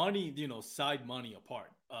money, side money apart,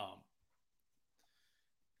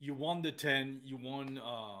 you won the 10, you won,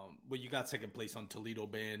 you got second place on Toledo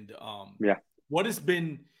Bend. Yeah. What has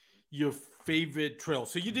been your favorite trail?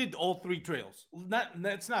 So you did all 3 trails.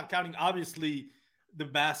 That's not counting, obviously, the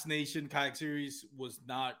Bass Nation Kayak Series was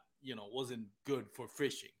not, wasn't good for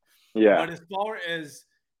fishing. Yeah. But as far as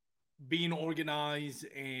being organized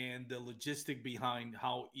and the logistic behind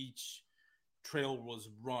how each trail was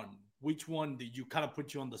run, which one did you kind of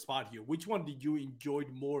put you on the spot here? Which one did you enjoy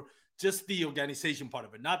more? Just the organization part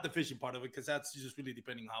of it, not the fishing part of it, because that's just really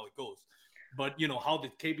depending on how it goes. But how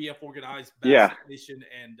did KBF organize Bass Nation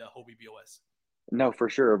and Hobie BOS? No, for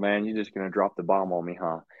sure, man. You're just gonna drop the bomb on me,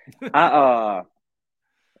 huh?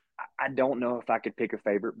 I don't know if I could pick a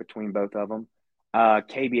favorite between both of them.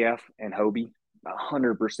 KBF and Hobie,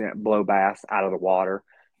 100% blow Bass out of the water.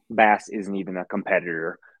 Bass isn't even a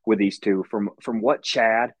competitor with these two. From what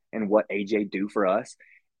Chad and what AJ do for us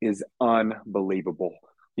is unbelievable.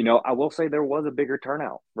 I will say there was a bigger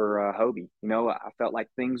turnout for Hobie. I felt like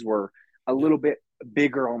things were a little bit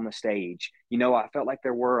bigger on the stage. I felt like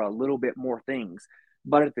there were a little bit more things.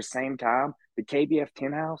 But at the same time, the KBF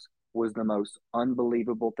 10 house was the most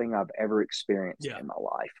unbelievable thing I've ever experienced in my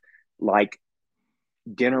life. Like,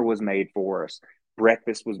 dinner was made for us.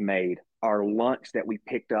 Breakfast was made. Our lunch that we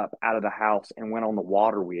picked up out of the house and went on the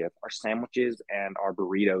water with, our sandwiches and our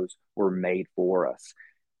burritos were made for us.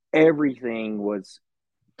 Everything was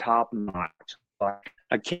top notch. Like,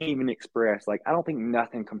 I can't even express, I don't think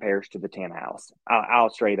nothing compares to the 10 house. I'll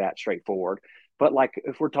say that straightforward. But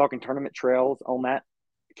if we're talking tournament trails on that,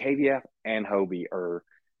 KVF and Hobie are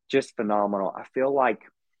just phenomenal. I feel like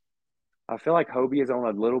Hobie is on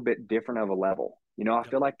a little bit different of a level. I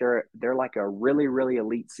feel like they're like a really, really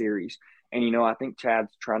elite series. And, I think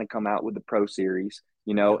Chad's trying to come out with the pro series,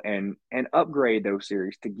 and upgrade those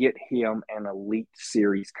series to get him an elite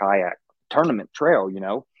series kayak tournament trail,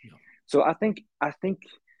 So I think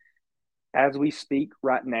as we speak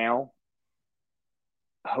right now,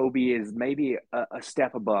 Hobie is maybe a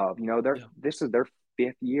step above. This is their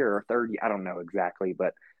 5th year or 3rd year. I don't know exactly,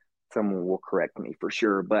 but someone will correct me for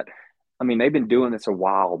sure. But I mean, they've been doing this a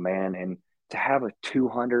while, man. And to have a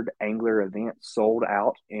 200 angler event sold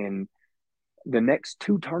out in the next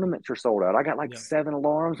 2 tournaments are sold out. I got 7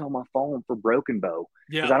 alarms on my phone for Broken Bow.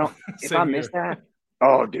 Yeah. If I miss that,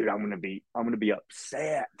 oh dude, I'm gonna be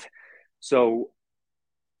upset. So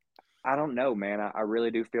I don't know, man. I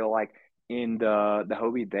really do feel like in the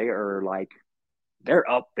Hobie, they're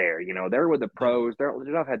up there. They're with the pros.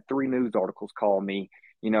 I've had 3 news articles call me.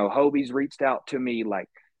 Hobie's reached out to me,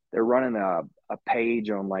 they're running a page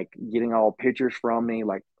on getting all pictures from me.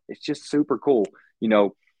 It's just super cool,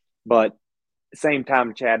 But same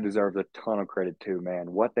time, Chad deserves a ton of credit too,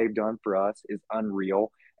 man. What they've done for us is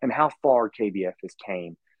unreal, and how far KBF has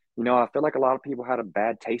came. I feel like a lot of people had a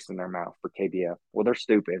bad taste in their mouth for KBF. Well, they're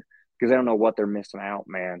stupid because they don't know what they're missing out,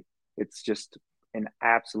 man. It's just an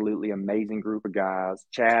absolutely amazing group of guys.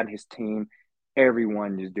 Chad, his team,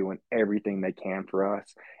 everyone is doing everything they can for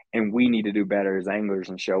us. And we need to do better as anglers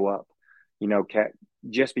and show up.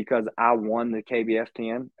 Just because I won the KBF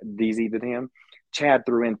 10, DZ the 10, Chad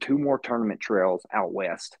threw in 2 more tournament trails out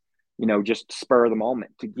west, just spur of the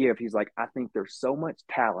moment to give. He's like, I think there's so much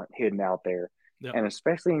talent hidden out there. Yep. And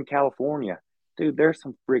especially in California, dude, there's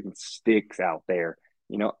some freaking sticks out there,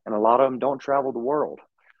 and a lot of them don't travel the world.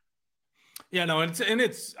 Yeah, no,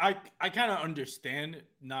 I kind of understand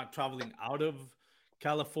not traveling out of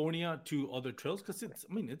California to other trails because it's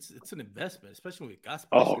an investment, especially with gas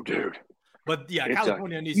prices. Oh, dude. But yeah, it's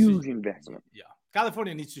California a needs huge investment. Yeah,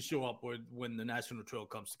 California needs to show up when the National Trail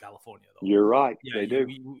comes to California, though. You're right. Yeah, they do.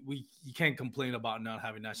 You can't complain about not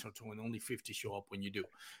having National Trail when only 50 show up when you do.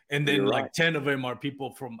 And then You're like right. 10 of them are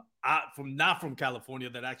people from not from California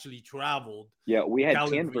that actually traveled. Yeah, we had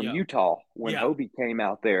 10 from Utah when Hobie came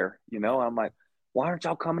out there. I'm like, why aren't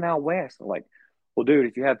y'all coming out west? I'm like, well, dude,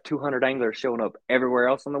 if you have 200 anglers showing up everywhere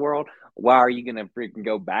else in the world, why are you going to freaking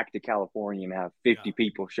go back to California and have 50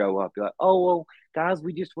 people show up? You're like, oh, well, guys,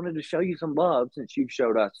 we just wanted to show you some love since you've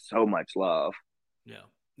showed us so much love. Yeah,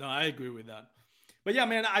 no, I agree with that. But yeah,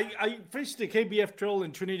 man, I fished the KBF Trail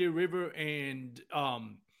in Trinity River, and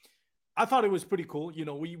I thought it was pretty cool.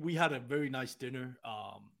 We had a very nice dinner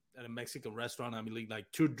at a Mexican restaurant. I mean,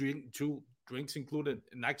 like two drinks included,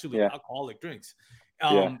 and actually alcoholic drinks,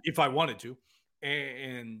 if I wanted to.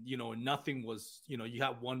 And nothing was, you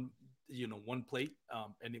had one plate,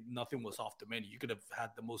 and nothing was off the menu. You could have had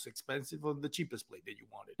the most expensive or the cheapest plate that you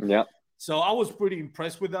wanted. Yeah. So I was pretty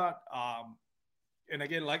impressed with that. And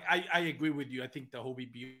again, like I agree with you. I think the Hobie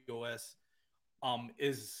BOS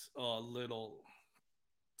is a little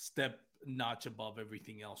step notch above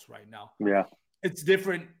everything else right now. Yeah. It's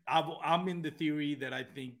different. I'm in the theory that I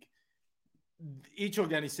think each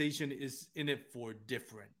organization is in it for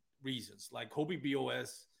different reasons. Like Hobie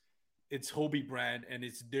BOS, it's Hobie brand, and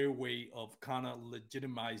it's their way of kind of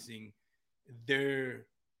legitimizing their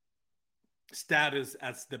status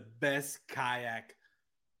as the best kayak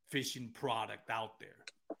fishing product out there.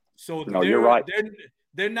 So you're right.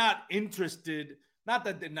 They're not interested. Not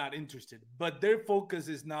that they're not interested, but their focus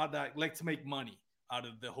is not that let's make money out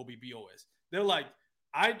of the Hobie BOS. They're like,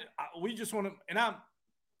 we just want to, and I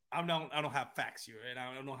don't have facts here, and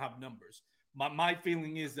I don't have numbers. My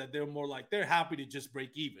feeling is that they're more like they're happy to just break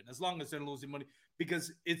even as long as they're losing money,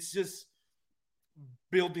 because it's just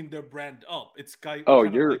building their brand up. It's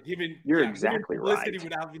you're giving exactly publicity right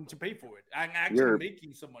without having to pay for it and actually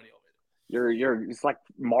making some money of it. It's like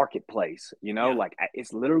marketplace, like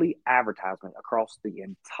it's literally advertisement across the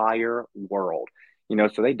entire world,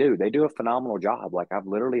 so they do a phenomenal job. Like I've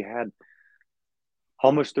literally had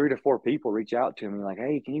almost 3 to 4 people reach out to me like,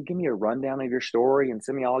 hey, can you give me a rundown of your story and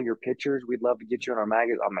send me all your pictures? We'd love to get you in our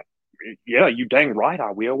magazine. I'm like, yeah, you dang right I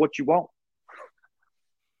will. What you want?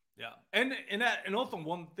 Yeah. And also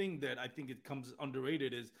one thing that I think it comes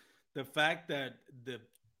underrated is the fact that the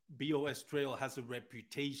BOS Trail has a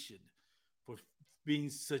reputation for being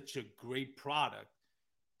such a great product.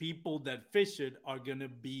 People that fish it are going to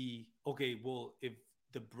be, okay, well, if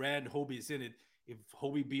the brand Hobie is in it, if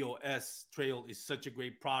Hobie BOS Trail is such a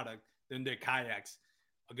great product, then their kayaks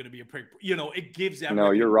are going to be a pretty, it gives that.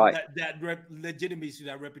 No, you're right. That legitimacy,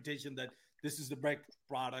 that reputation that this is the best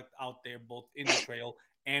product out there, both in the trail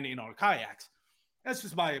and in our kayaks. That's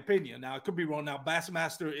just my opinion. Now, it could be wrong. Now,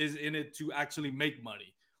 Bassmaster is in it to actually make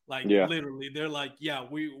money. Like literally, they're like, yeah,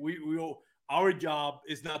 we our job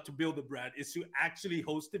is not to build a brand; it's to actually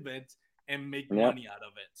host events and make money out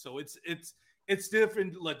of it. So it's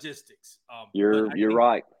different logistics. You're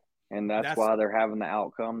right, and that's why they're having the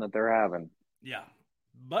outcome that they're having. Yeah,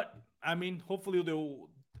 but I mean, hopefully they'll.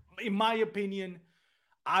 In my opinion,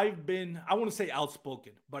 I want to say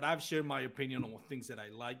outspoken, but I've shared my opinion on things that I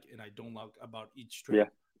like and I don't like about each trail. Yeah.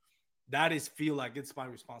 That is feel like it's my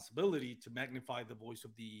responsibility to magnify the voice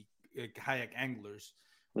of the kayak anglers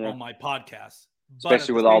on my podcast.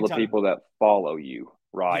 Especially with all the people that follow you,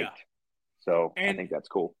 right? Yeah. So I think that's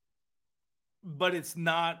cool. But it's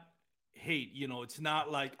not hate, it's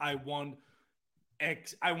not like I want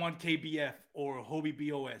KBF or Hobie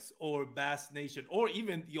BOS or Bass Nation or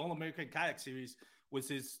even the All-American Kayak Series,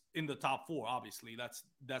 which is in the top 4. Obviously,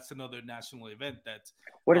 that's another national event. That's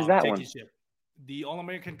what is that one? The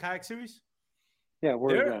All-American Kayak Series. Yeah,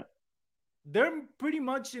 where is that? They're pretty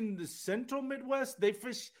much in the central Midwest.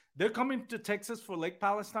 They're coming to Texas for Lake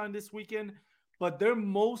Palestine this weekend, but they're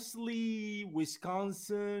mostly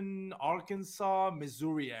Wisconsin, Arkansas,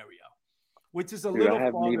 Missouri area, which is a little. I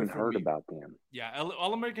haven't even heard about them. Yeah,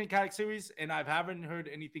 All-American Kayak Series, and I haven't heard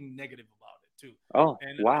anything negative about it too. Oh,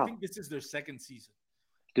 and wow! I think this is their second season.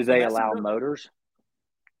 Do they allow motors?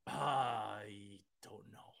 I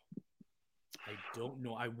don't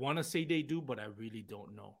know. I want to say they do, but I really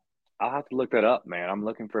don't know. I'll have to look that up, man. I'm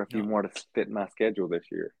looking for a few more to fit in my schedule this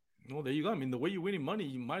year. Well, there you go. I mean, the way you're winning money,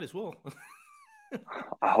 you might as well.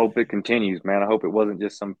 I hope it continues, man. I hope it wasn't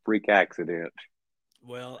just some freak accident.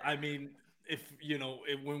 Well, I mean,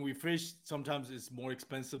 when we fish, sometimes it's more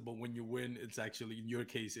expensive, but when you win, it's actually, in your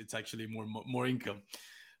case, it's actually more income.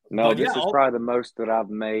 No, but this is probably the most that I've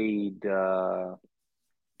made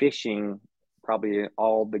fishing probably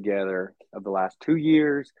all together of the last 2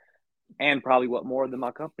 years. and probably what more than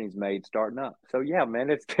my company's made starting up. So yeah, man,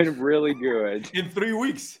 it's been really good. In 3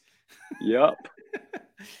 weeks. Yep.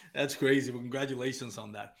 That's crazy. Well, congratulations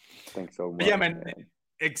on that. Thanks so much. But yeah, man,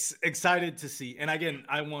 excited to see. And again,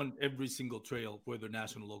 I want every single trail, whether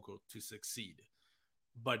national or local, to succeed.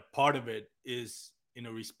 But part of it is in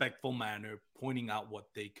a respectful manner, pointing out what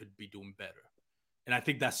they could be doing better. And I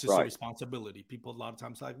think that's just a responsibility. People a lot of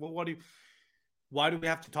times like, well, why do we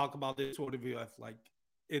have to talk about this? What do we have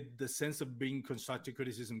the sense of being constructive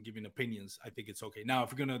criticism, giving opinions? I think it's okay. Now,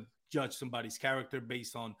 if you're going to judge somebody's character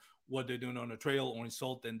based on what they're doing on a trail or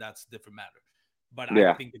insult, then that's a different matter. But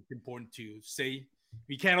I think it's important to say,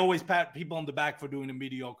 we can't always pat people on the back for doing a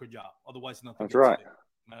mediocre job. Otherwise, nothing. That's right.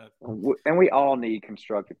 And we all need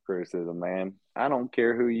constructive criticism, man. I don't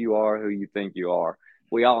care who you are, who you think you are.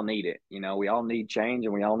 We all need it. We all need change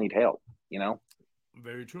and we all need help,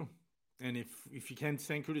 Very true. And if you can't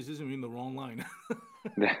stand criticism, you're in the wrong line.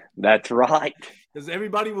 That's right. Because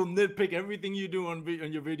everybody will nitpick everything you do on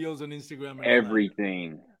your videos on Instagram. And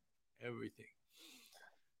everything.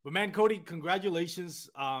 But man, Cody, congratulations.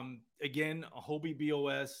 Again, Hobie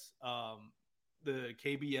BOS, the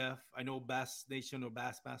KBF. I know Bass Nation or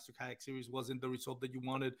Bassmaster Kayak Series wasn't the result that you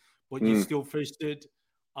wanted, but you still fished it.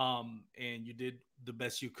 And you did the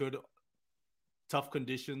best you could. Tough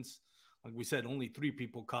conditions. Like we said, only 3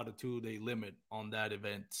 people caught a 2-day limit on that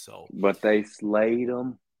event. But they slayed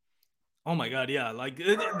them. Oh my God, yeah!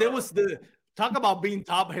 There was talk about being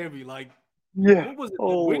top heavy. What was it?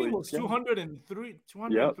 The winning was 203.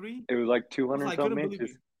 203. Yep. It was like 200 something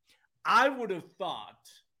inches. I would have thought,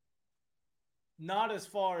 not as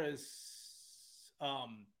far as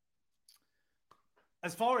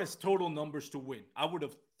total numbers to win. I would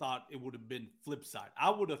have thought it would have been flip side.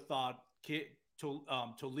 I would have thought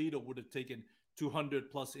Toledo would have taken 200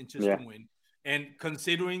 plus inches to win. And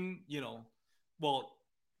considering,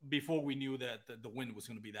 before we knew that the wind was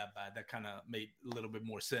going to be that bad, that kind of made a little bit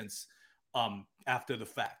more sense after the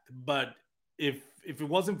fact. But if it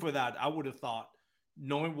wasn't for that, I would have thought,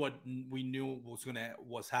 knowing what we knew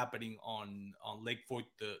was happening on Lake Fork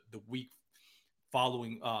the week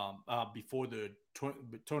following before the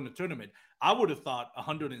tournament, I would have thought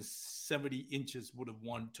 170 inches would have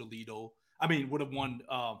won Toledo. Would have won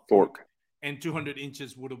Fork, and 200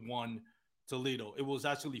 inches would have won Toledo. It was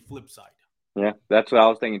actually flip side. Yeah, that's what I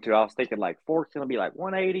was thinking too. I was thinking Fork's going to be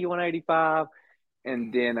 180, 185.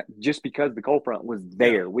 And then just because the cold front was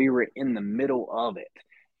there, we were in the middle of it.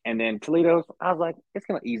 And then Toledo, I was like, it's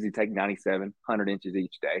going to easily take 97, 100 inches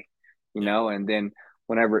each day, And then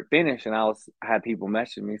whenever it finished, and I had people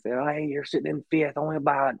messaging me saying, "Hey, you're sitting in 5th, only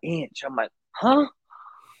about an inch." I'm like, huh?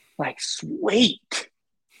 Sweet.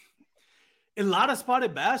 A lot of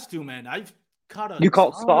spotted bass too, man. I've caught You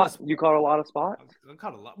caught spots? You caught a lot of spots? I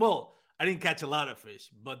caught a lot. Well, I didn't catch a lot of fish,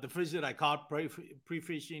 but the fish that I caught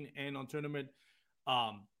pre-fishing and on tournament,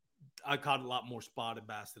 I caught a lot more spotted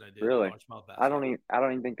bass than I did largemouth bass. I don't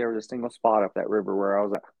even think there was a single spot up that river where I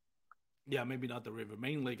was at. Yeah, maybe not the river.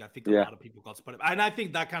 Main Lake, I think a lot of people caught spotted. And I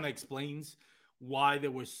think that kind of explains why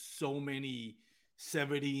there were so many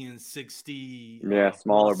 70 and 60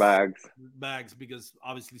 smaller bags, because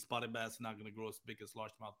obviously spotted bass are not going to grow as big as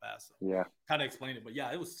largemouth bass. So kind of explain it. But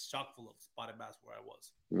yeah, it was chock full of spotted bass where I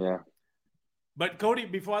was. Yeah. But Cody,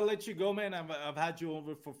 before I let you go, man, I've had you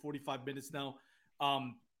over for 45 minutes now.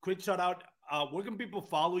 Quick shout out. Where can people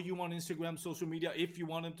follow you on Instagram, social media, if you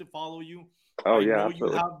want them to follow you? Oh, I know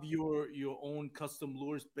absolutely. you have your own custom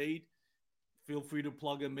lures bait. Feel free to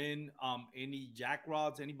plug them in. Any jack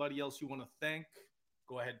rods, anybody else you want to thank?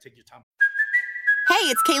 Go ahead, take your time. Hey,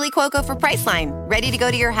 it's Kaylee Cuoco for Priceline. Ready to go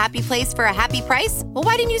to your happy place for a happy price? Well,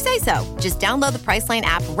 why didn't you say so? Just download the Priceline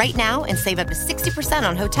app right now and save up to 60%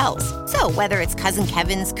 on hotels. So whether it's Cousin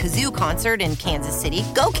Kevin's Kazoo Concert in Kansas City,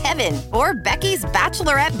 go Kevin, or Becky's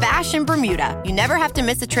Bachelorette Bash in Bermuda, you never have to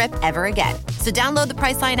miss a trip ever again. So download the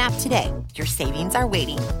Priceline app today. Your savings are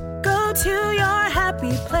waiting. Go to your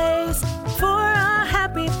happy place for a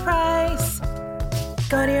happy price.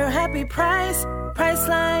 Go to your happy price,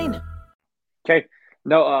 Priceline. Okay.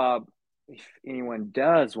 No, if anyone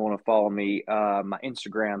does want to follow me, my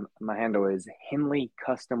Instagram, my handle is Henley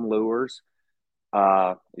Custom Lures.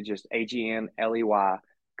 It's just Agnley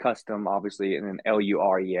custom, obviously, and then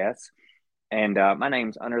Lures. And my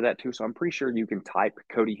name's under that too. So I'm pretty sure you can type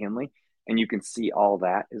Cody Henley and you can see all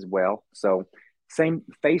that as well. So same,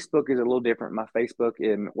 Facebook is a little different. My Facebook,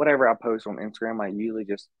 and whatever I post on Instagram, I usually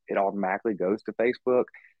it automatically goes to Facebook.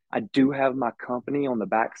 I do have my company on the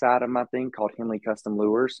backside of my thing called Henley Custom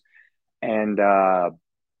Lures. And, but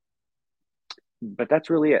that's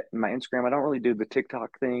really it. My Instagram, I don't really do the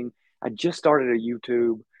TikTok thing. I just started a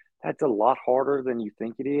YouTube. That's a lot harder than you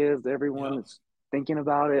think it is. Everyone Yep. is thinking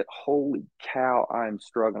about it. Holy cow, I'm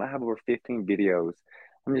struggling. I have over 15 videos.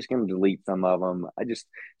 I'm just going to delete some of them. It's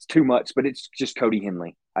too much, but it's just Cody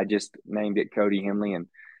Henley. I just named it Cody Henley, and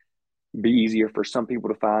be easier for some people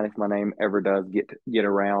to find if my name ever does get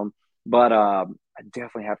around. But I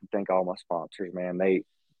definitely have to thank all my sponsors, man.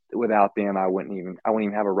 Without them, I wouldn't even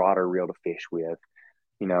have a rod or reel to fish with.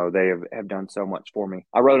 They have done so much for me.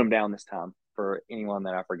 I wrote them down this time for anyone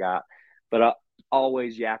that I forgot. But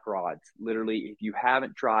always Yak rods. Literally, if you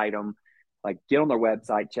haven't tried them, like, get on their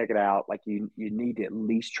website, check it out. Like, you need to at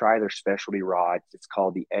least try their specialty rods. It's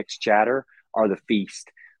called the X Chatter or the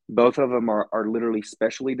Feast. Both of them are literally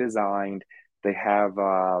specially designed. They have,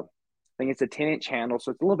 I think it's a 10-inch handle,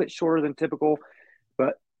 so it's a little bit shorter than typical,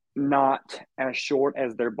 but not as short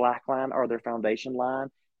as their black line or their foundation line.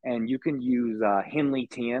 And you can use Henley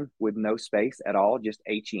 10 with no space at all, just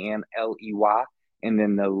Henley, and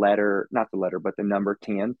then not the letter, but the number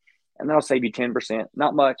 10. And that'll save you 10%.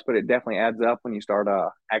 Not much, but it definitely adds up when you start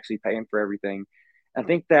actually paying for everything. I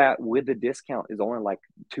think that with the discount is only like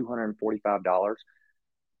 $245.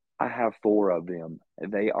 I have 4 of them.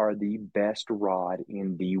 They are the best rod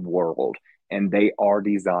in the world, and they are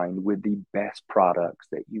designed with the best products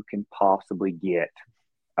that you can possibly get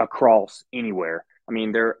across anywhere. I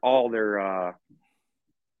mean, all their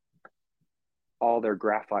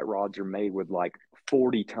graphite rods are made with like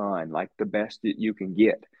 40 ton, like the best that you can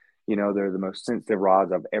get. They're the most sensitive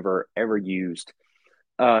rods I've ever used.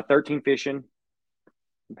 13 fishing,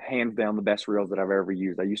 hands down the best reels that I've ever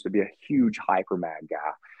used. I used to be a huge hyper mag guy.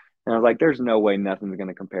 And I was like, there's no way nothing's going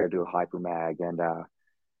to compare to a hyper mag. And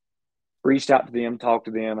reached out to them, talked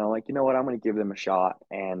to them. And I'm like, you know what? I'm going to give them a shot.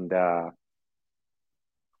 And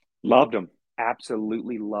loved them.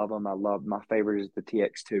 Absolutely love them. My favorite is the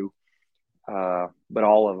TX2. But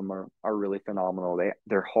all of them are really phenomenal.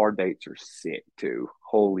 Their hard baits are sick too.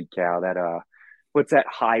 Holy cow. What's that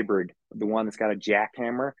hybrid? The one that's got a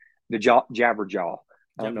jackhammer? The Jabberjaw.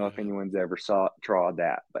 I don't know if anyone's ever tried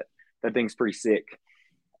that, but that thing's pretty sick.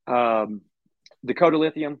 Dakota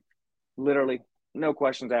Lithium, literally no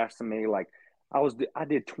questions asked to me. Like, I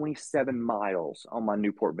did 27 miles on my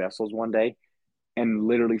Newport vessels one day and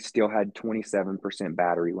literally still had 27%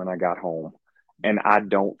 battery when I got home. And I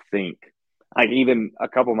don't think, like, even a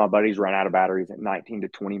couple of my buddies ran out of batteries at 19 to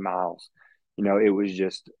 20 miles. It was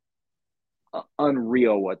just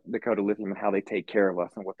unreal what Dakota Lithium and how they take care of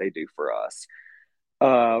us and what they do for us.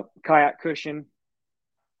 Kayak cushion,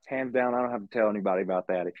 hands down. I don't have to tell anybody about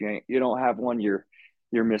that. If you don't have one, you're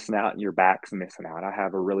missing out, and your back's missing out. I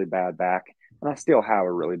have a really bad back, and I still have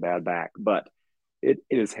a really bad back, but it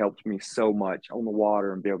has helped me so much on the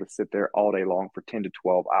water and be able to sit there all day long for 10 to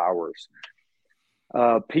 12 hours.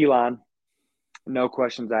 P-line, no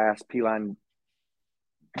questions asked. P-line,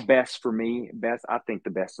 best for me, I think the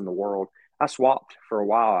best in the world. I swapped for a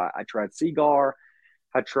while. I tried Seagar.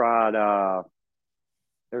 I tried,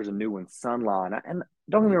 there's a new one, Sunline. And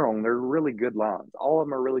don't get me wrong, they're really good lines. All of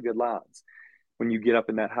them are really good lines when you get up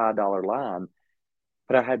in that high dollar line.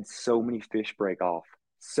 But I had so many fish break off,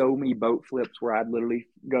 so many boat flips where I'd literally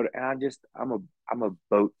go to, and I'm a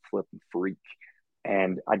boat flipping freak.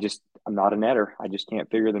 And I'm not a netter. I just can't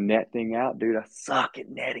figure the net thing out, dude. I suck at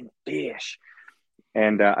netting fish.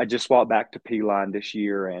 And I just swapped back to P-line this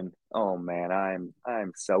year, and oh man,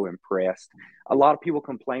 I'm so impressed. A lot of people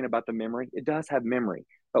complain about the memory. It does have memory,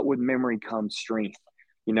 but with memory comes strength,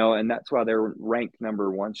 and that's why they're ranked number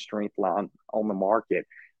 1 strength line on the market.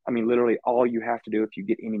 I mean, literally all you have to do if you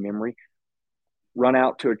get any memory, run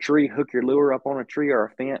out to a tree, hook your lure up on a tree or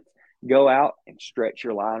a fence, go out and stretch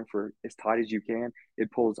your line for as tight as you can.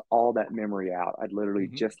 It pulls all that memory out. I'd literally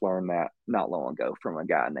just learned that not long ago from a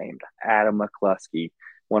guy named Adam McCluskey,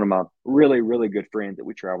 one of my really, really good friends that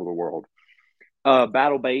we travel the world.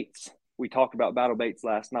 Battle baits. We talked about battle baits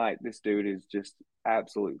last night. This dude is just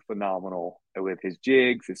absolutely phenomenal with his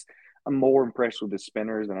jigs. I'm more impressed with his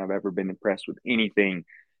spinners than I've ever been impressed with anything,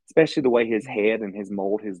 especially the way his head and his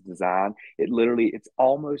mold, his design. It's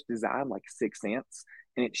almost designed like 6th Sense,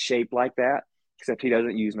 and it's shaped like that, except he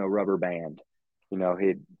doesn't use no rubber band.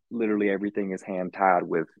 Literally everything is hand tied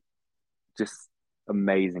with just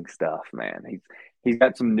amazing stuff, man. He's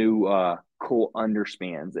got some new cool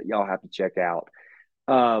underspins that y'all have to check out.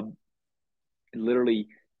 Literally,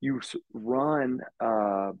 you run.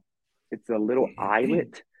 It's a little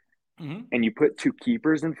eyelet, and you put 2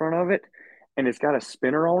 keepers in front of it, and it's got a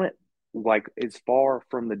spinner on it, like as far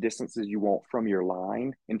from the distance as you want from your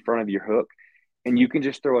line in front of your hook. And you can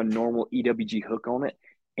just throw a normal EWG hook on it,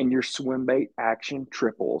 and your swim bait action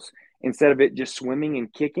triples. Instead of it just swimming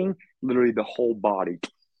and kicking, literally the whole body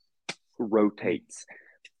rotates.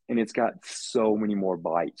 and it's got so many more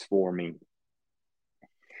bites for me.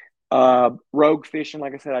 Rogue Fishing,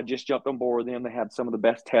 like I said, I just jumped on board with them. They have some of the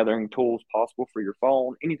best tethering tools possible for your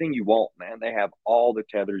phone. Anything you want, man. They have all the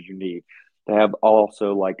tethers you need. They have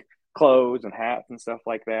also like clothes and hats and stuff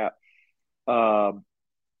like that.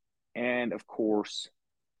 And of course,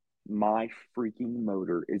 my freaking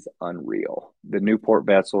motor is unreal. The Newport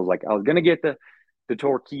vessels, like I was gonna get the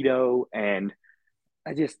Torpedo, and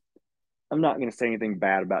I'm not gonna say anything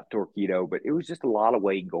bad about Torpedo, but it was just a lot of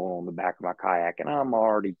weight going on the back of my kayak, and I'm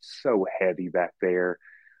already so heavy back there.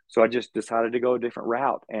 So I just decided to go a different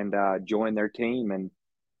route and join their team, and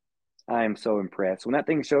I am so impressed. When that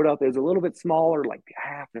thing showed up, it was a little bit smaller, like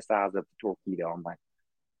half the size of the Torpedo. I'm like,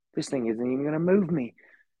 this thing isn't even gonna move me.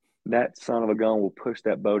 That son of a gun will push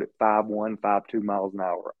that boat at 5.1, 5.2 miles an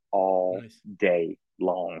hour all day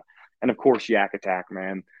long. And of course, Yak Attack,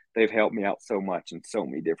 man, they've helped me out so much in so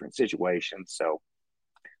many different situations. So,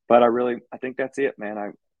 but I think that's it,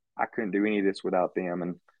 man. I couldn't do any of this without them.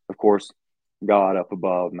 And of course, God up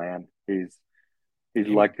above, man, he's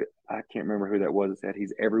like, I can't remember who that was that said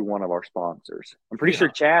he's every one of our sponsors. I'm pretty sure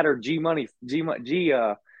Chad or Guillermo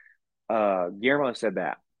said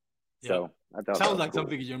that. So I thought sounds like cool.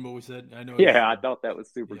 something Guillermo said. I know. Yeah, I thought that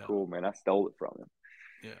was super cool, man. I stole it from him.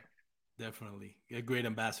 Yeah, definitely a great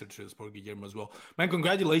ambassador to the sport, Guillermo, as well. Man,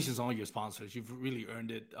 congratulations on your sponsors. You've really earned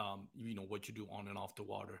it. You know what you do on and off the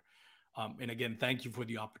water. And again, thank you for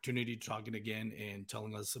the opportunity talking again and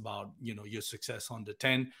telling us about your success on the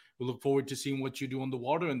 10. We look forward to seeing what you do on the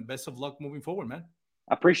water, and best of luck moving forward, man.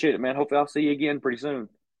 I appreciate it, man. Hopefully, I'll see you again pretty soon.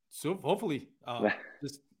 So hopefully,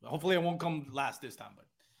 hopefully I won't come last this time, but.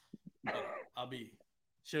 I'll be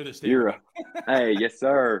sure to stay. Hey, yes,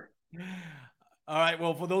 sir. All right.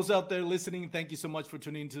 Well, for those out there listening, thank you so much for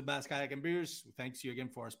tuning into the Bass Kayak and Beers. Thanks to you again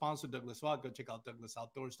for our sponsor, Douglas Watt. Go check out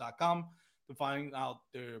douglasoutdoors.com to find out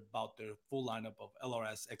about their full lineup of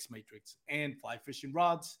LRS, X Matrix, and fly fishing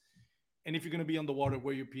rods. And if you're going to be on the water,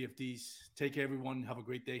 wear your PFDs. Take care, everyone. Have a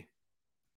great day.